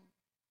you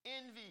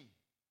envying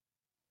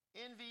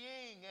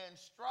and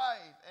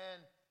strife and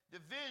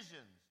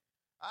divisions,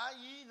 are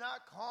ye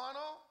not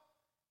carnal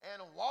and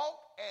walk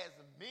as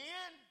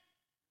men?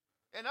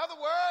 In other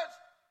words,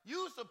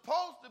 you're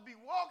supposed to be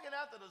walking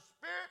after the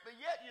Spirit, but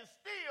yet you're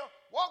still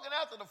walking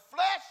after the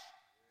flesh.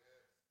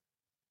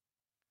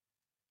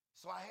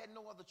 So I had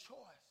no other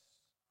choice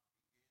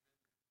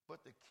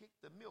but to kick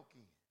the milk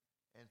in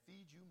and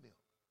feed you milk,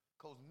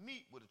 because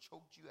meat would have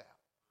choked you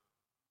out.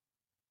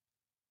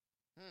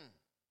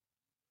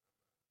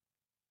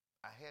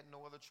 I had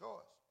no other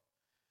choice.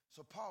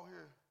 So Paul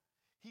here,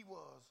 he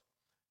was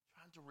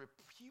trying to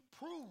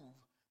reprove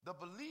the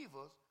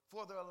believers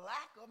for their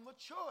lack of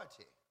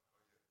maturity.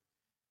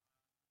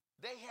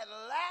 They had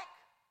lack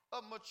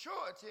of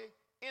maturity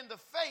in the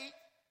faith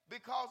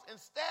because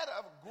instead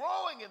of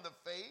growing in the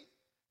faith,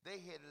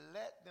 they had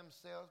let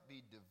themselves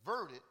be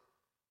diverted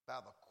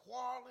by the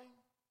quarreling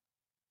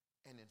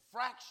and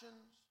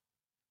infractions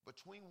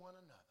between one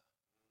another.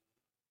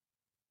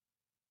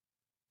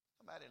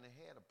 Somebody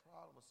had a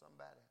problem with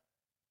somebody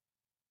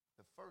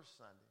the first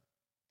Sunday,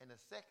 and the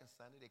second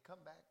Sunday they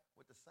come back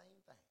with the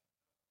same thing.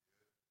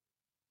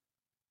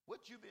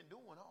 What you been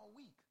doing all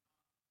week?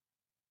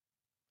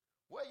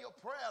 Where your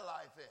prayer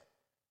life at?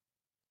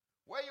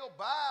 Where your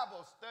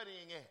Bible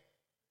studying at?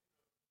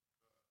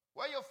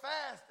 Where your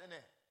fasting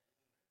at?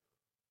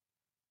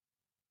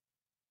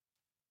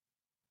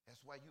 That's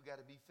why you got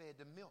to be fed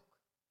the milk.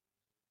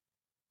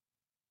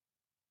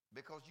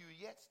 because you're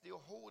yet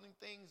still holding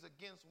things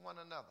against one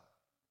another.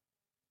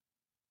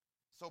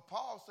 So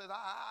Paul said,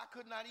 I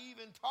could not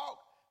even talk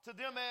to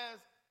them as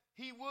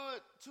he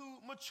would to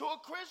mature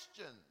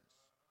Christians.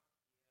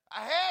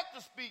 I had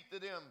to speak to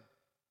them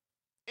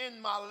in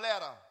my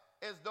letter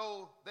as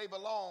though they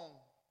belong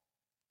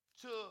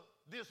to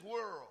this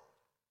world.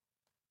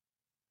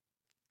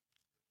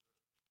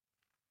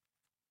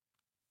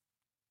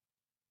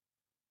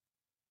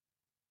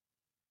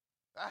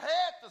 I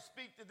had to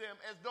speak to them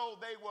as though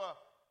they were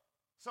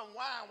some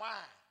wines,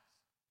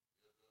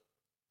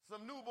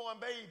 some newborn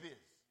babies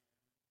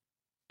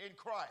in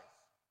Christ.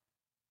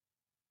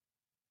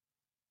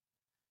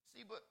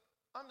 See, but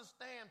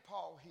understand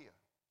Paul here.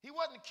 He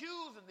wasn't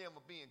accusing them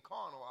of being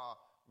carnal or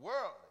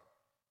worldly.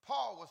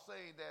 Paul was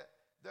saying that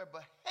their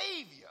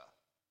behavior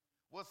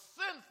was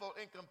sinful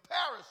in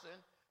comparison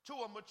to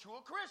a mature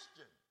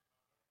Christian.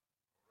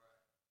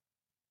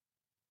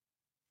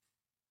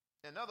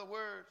 In other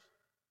words,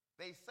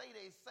 they say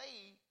they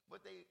saved,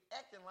 but they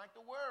acting like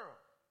the world.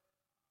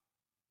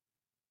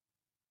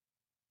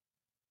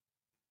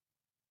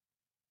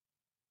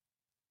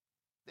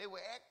 They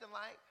were acting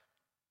like,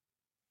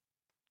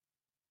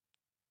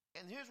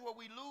 and here's where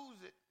we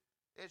lose it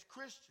as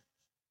Christians.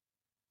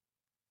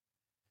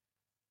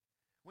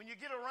 When you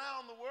get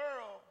around the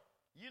world,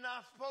 you're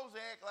not supposed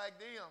to act like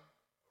them.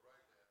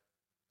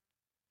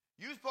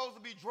 You're supposed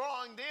to be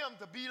drawing them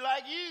to be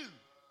like you.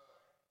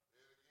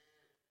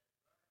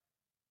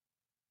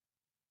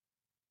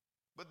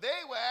 But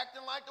they were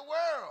acting like the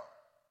world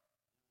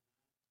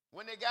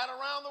when they got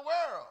around the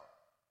world.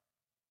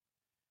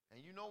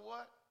 And you know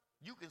what?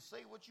 You can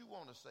say what you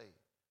want to say,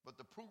 but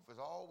the proof is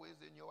always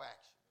in your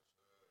actions.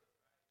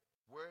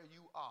 Where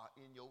you are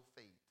in your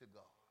faith to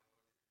God.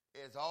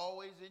 It's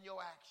always in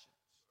your actions.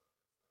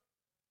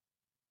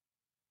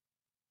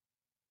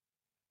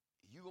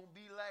 You going to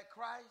be like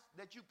Christ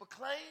that you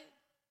proclaim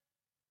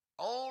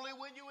only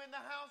when you're in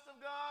the house of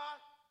God?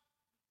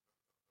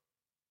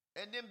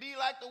 And then be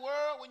like the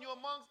world when you're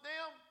amongst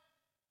them?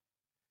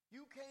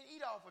 You can't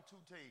eat off of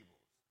two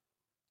tables.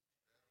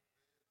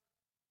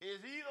 It's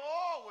either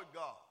or with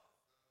God.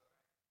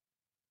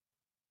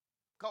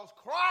 Because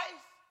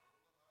Christ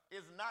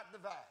is not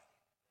divided.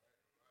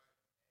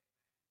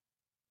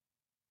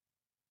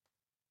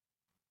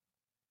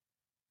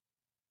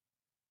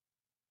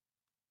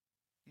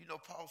 You know,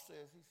 Paul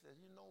says, he says,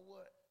 you know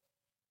what?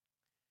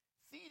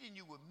 Feeding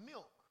you with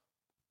milk.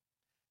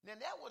 Now,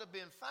 that would have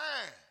been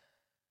fine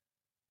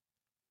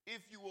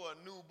if you were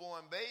a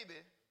newborn baby.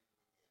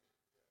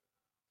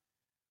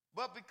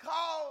 But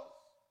because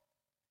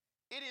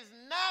it is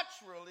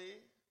naturally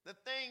the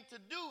thing to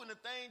do and the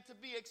thing to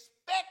be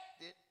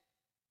expected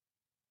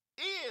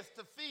is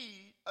to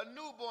feed a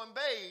newborn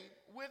babe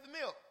with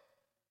milk.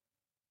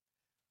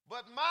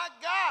 But my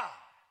God,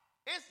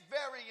 it's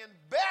very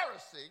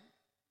embarrassing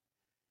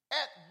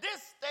at this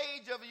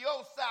stage of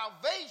your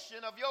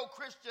salvation, of your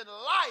Christian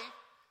life,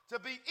 to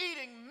be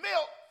eating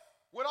milk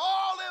with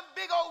all them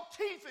big old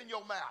teeth in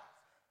your mouth.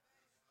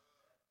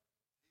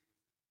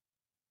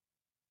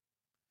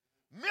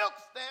 Milk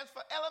stands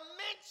for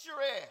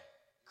elementary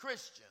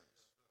Christians.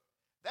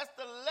 That's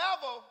the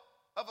level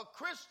of a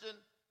Christian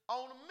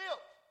on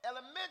milk,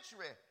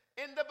 elementary,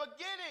 in the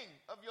beginning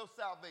of your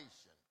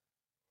salvation.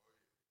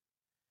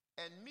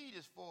 And meat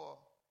is for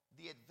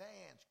the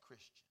advanced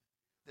Christian,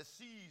 the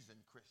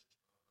seasoned Christian,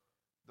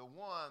 the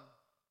one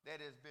that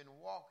has been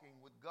walking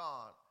with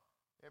God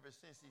ever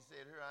since he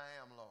said, "Here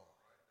I am, Lord."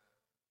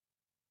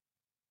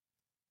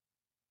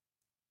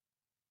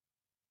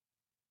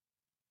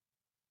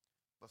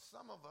 But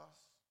some of us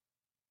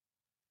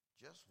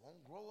just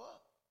won't grow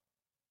up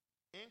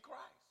in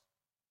Christ.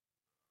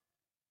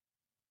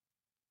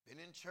 Been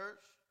in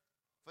church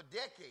for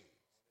decades,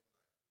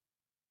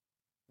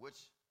 which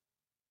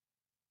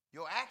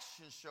your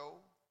actions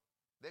show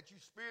that you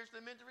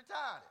spiritually mentally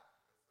retarded.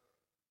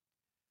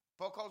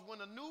 Because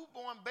when a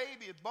newborn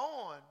baby is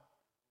born,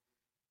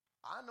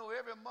 I know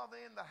every mother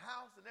in the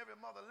house and every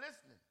mother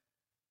listening,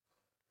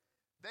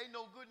 they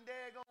know good and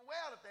daggone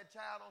well if that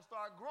child don't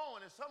start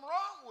growing, there's something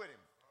wrong with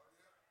him.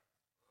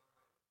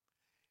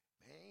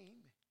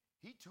 Man,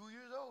 he 2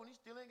 years old and he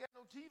still ain't got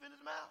no teeth in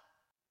his mouth.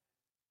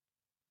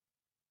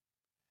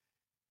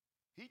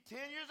 He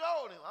 10 years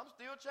old and I'm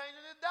still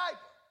changing his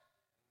diaper.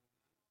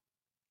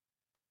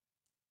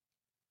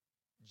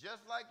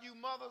 Just like you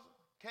mothers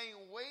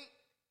can't wait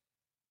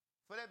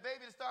for that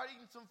baby to start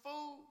eating some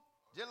food,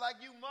 just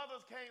like you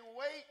mothers can't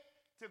wait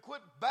to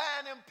quit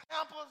buying them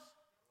Pampers,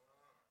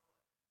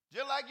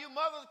 just like you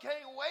mothers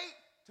can't wait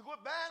to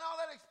quit buying all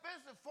that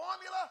expensive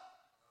formula,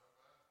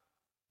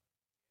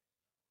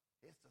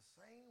 it's the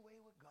same way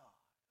with God.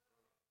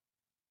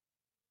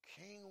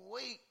 Can't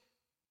wait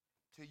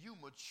till you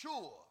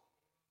mature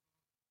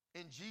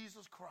in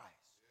Jesus Christ.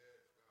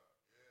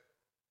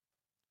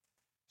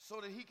 So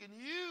that he can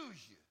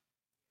use you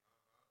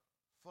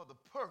for the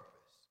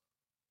purpose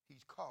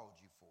he's called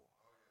you for.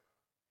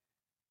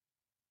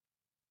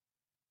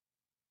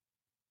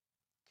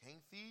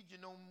 Can't feed you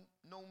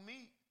no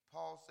meat,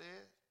 Paul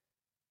says.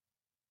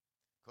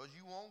 because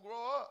you won't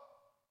grow up.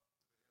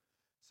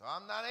 So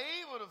I'm not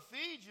able to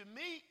feed you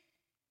meat.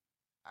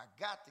 I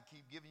got to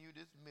keep giving you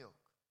this milk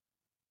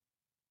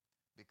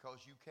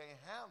because you can't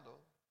handle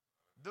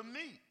the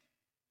meat.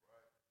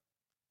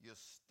 You're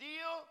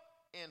still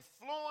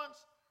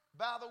influenced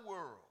by the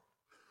world.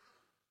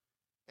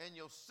 And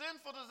your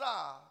sinful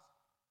desires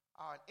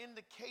are an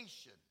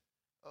indication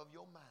of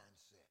your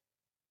mindset.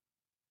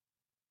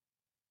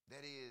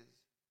 That is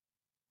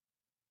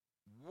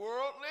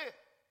worldly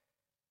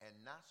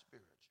and not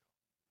spiritual.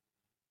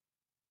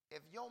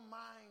 If your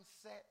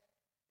mindset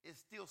is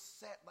still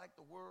set like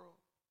the world,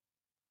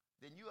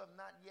 then you have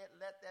not yet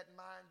let that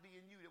mind be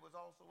in you that was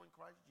also in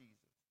Christ Jesus.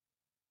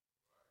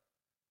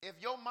 If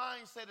your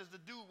mindset is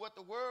to do what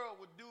the world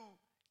would do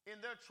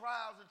in their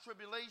trials and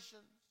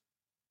tribulations,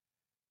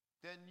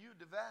 then you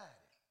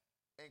divided.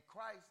 And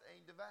Christ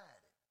ain't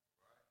divided.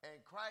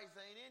 And Christ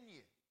ain't in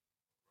you.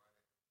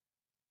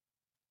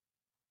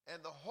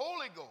 And the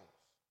Holy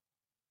Ghost,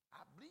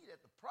 I believe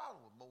that's the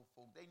problem with most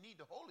folks. They need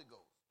the Holy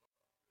Ghost.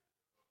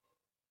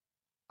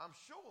 I'm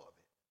sure of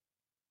it.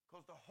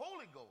 Because the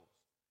Holy Ghost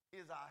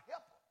is our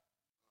helper.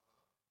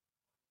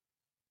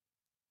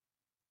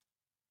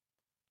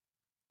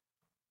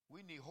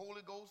 We need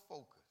Holy Ghost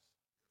focus.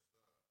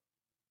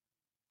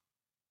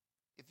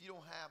 If you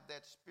don't have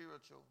that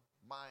spiritual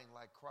mind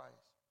like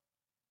Christ,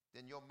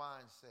 then your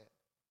mindset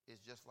is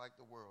just like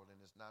the world and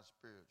it's not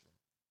spiritual.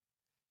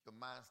 Your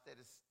mindset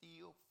is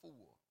still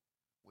full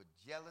with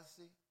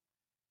jealousy.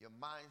 Your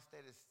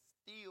mindset is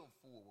still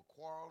full with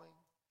quarreling.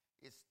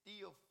 It's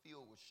still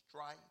filled with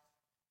strife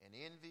and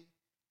envy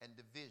and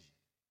division.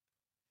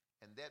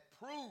 And that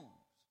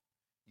proves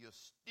you're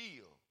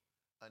still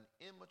an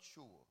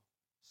immature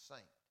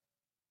saint.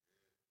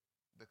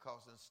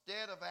 Because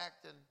instead of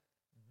acting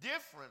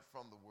different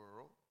from the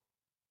world,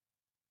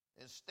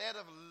 instead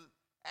of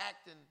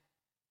acting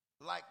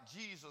like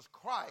Jesus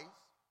Christ,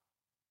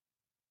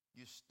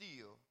 you're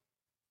still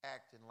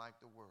acting like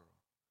the world,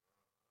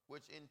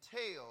 which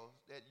entails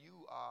that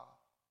you are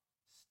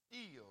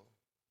still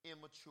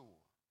immature.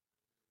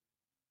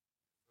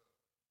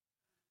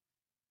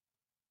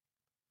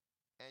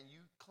 And you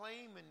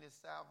claiming this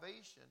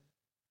salvation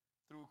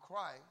through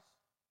Christ,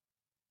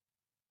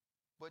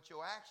 but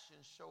your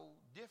actions show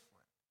different.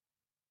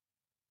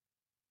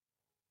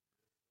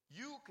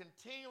 You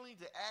continuing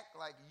to act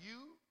like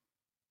you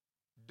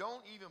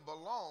don't even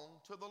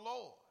belong to the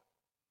Lord.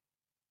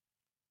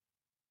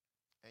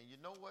 And you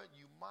know what?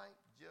 You might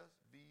just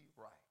be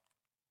right.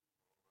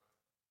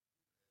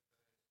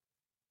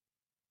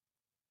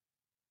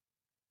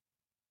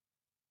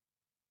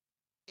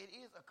 It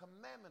is a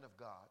commandment of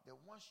God that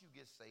once you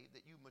get saved,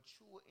 that you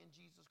mature in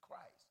Jesus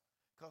Christ.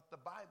 Because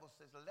the Bible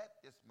says, let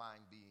this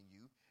mind be in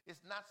you.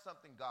 It's not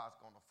something God's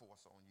going to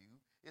force on you.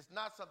 It's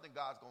not something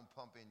God's going to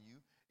pump in you.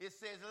 It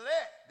says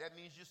let. That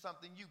means you're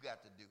something you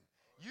got to do.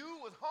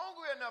 You was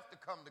hungry enough to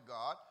come to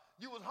God.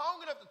 You was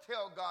hungry enough to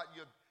tell God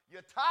you're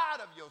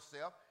tired of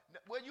yourself.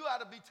 Well, you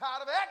ought to be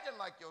tired of acting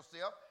like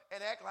yourself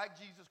and act like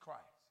Jesus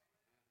Christ.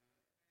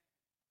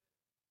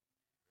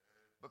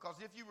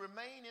 Because if you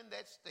remain in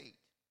that state,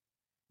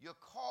 you're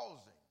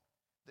causing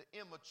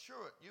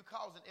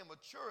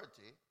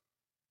immaturity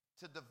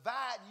to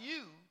divide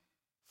you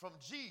from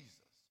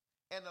Jesus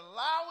and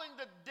allowing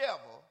the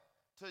devil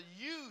to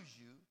use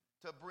you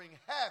to bring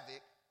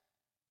havoc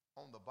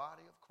on the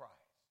body of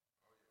Christ.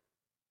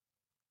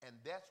 And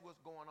that's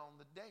what's going on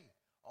today.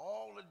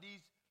 All of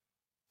these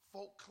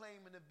folk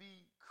claiming to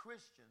be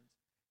Christians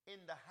in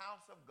the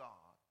house of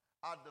God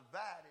are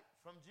divided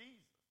from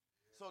Jesus.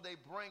 So they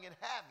bringing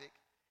havoc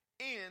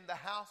in the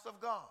house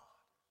of God.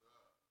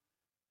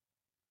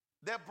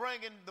 They're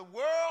bringing the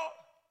world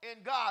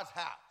in God's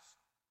house.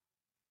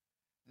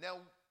 Now,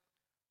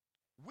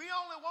 we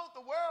only want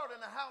the world in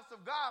the house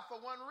of God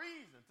for one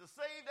reason, to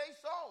save their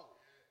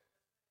souls.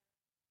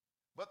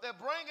 But they're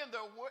bringing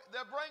their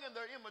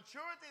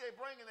immaturity, they're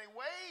bringing their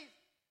ways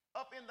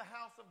up in the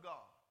house of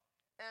God.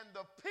 And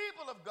the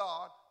people of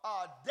God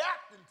are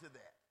adapting to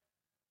that.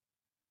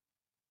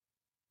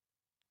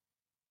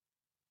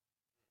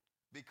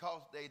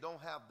 Because they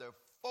don't have their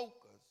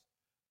focus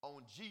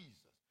on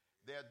Jesus.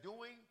 They're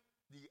doing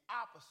the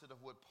opposite of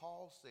what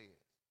Paul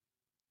says.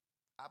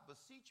 I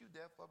beseech you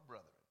therefore,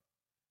 brethren,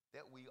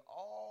 that we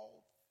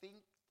all think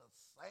the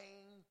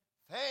same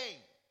thing.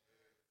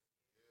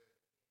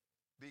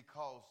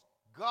 Because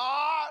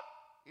God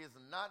is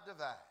not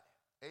divided.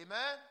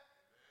 Amen?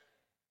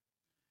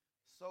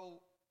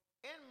 So,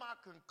 in my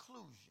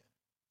conclusion,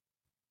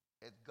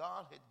 as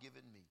God had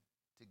given me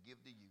to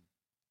give to you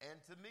and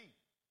to me,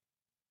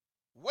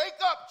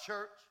 wake up,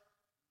 church,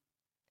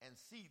 and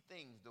see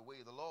things the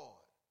way the Lord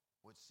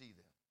would see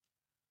them.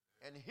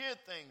 And hear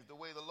things the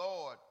way the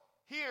Lord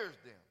hears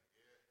them.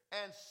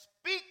 And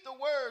speak the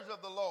words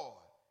of the Lord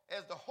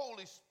as the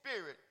Holy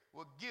Spirit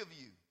will give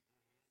you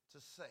to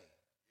say.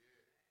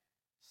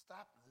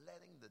 Stop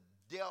letting the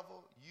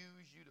devil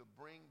use you to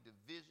bring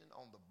division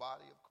on the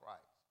body of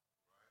Christ.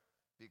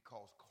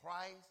 Because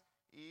Christ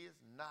is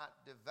not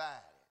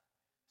divided.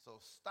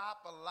 So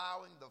stop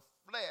allowing the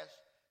flesh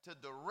to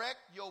direct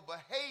your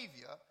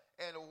behavior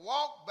and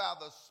walk by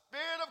the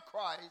Spirit of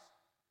Christ,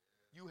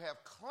 you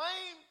have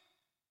claimed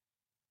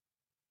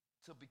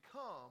to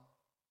become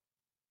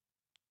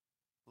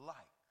like.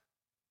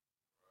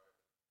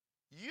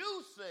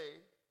 You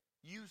say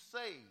you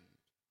saved.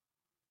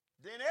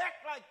 Then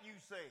act like you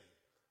saved.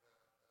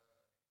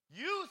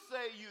 You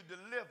say you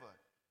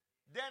delivered.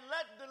 Then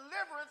let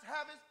deliverance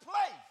have its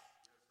place.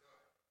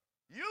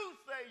 You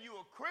say you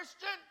a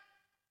Christian.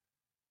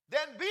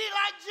 Then be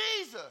like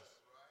Jesus.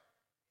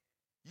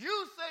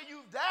 You say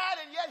you've died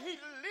and yet he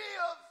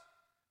lives.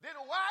 Then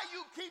why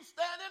you keep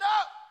standing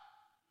up?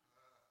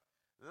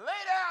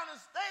 Lay down and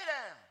stay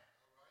down.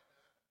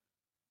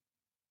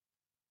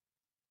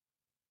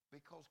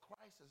 Because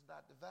Christ is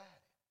not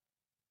divided.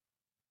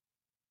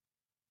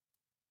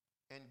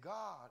 And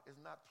God is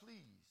not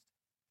pleased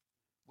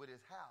with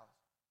his house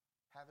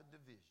having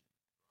division.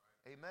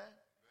 Amen?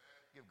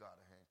 Give God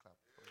a hand clap.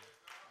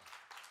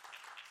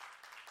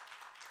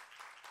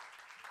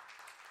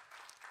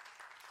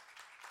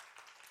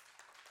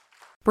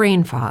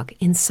 Brain fog,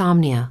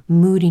 insomnia,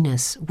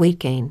 moodiness, weight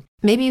gain.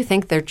 Maybe you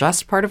think they're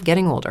just part of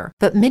getting older,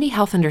 but MIDI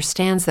Health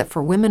understands that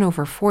for women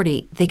over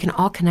 40, they can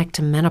all connect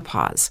to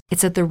menopause.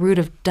 It's at the root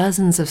of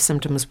dozens of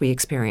symptoms we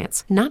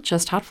experience, not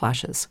just hot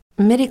flashes.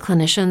 MIDI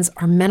clinicians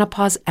are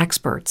menopause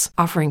experts,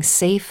 offering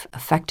safe,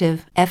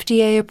 effective,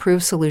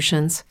 FDA-approved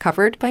solutions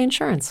covered by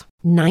insurance.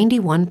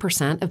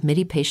 91% of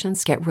MIDI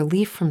patients get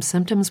relief from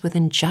symptoms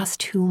within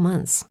just 2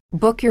 months.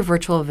 Book your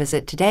virtual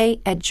visit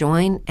today at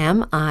joinmidi.com.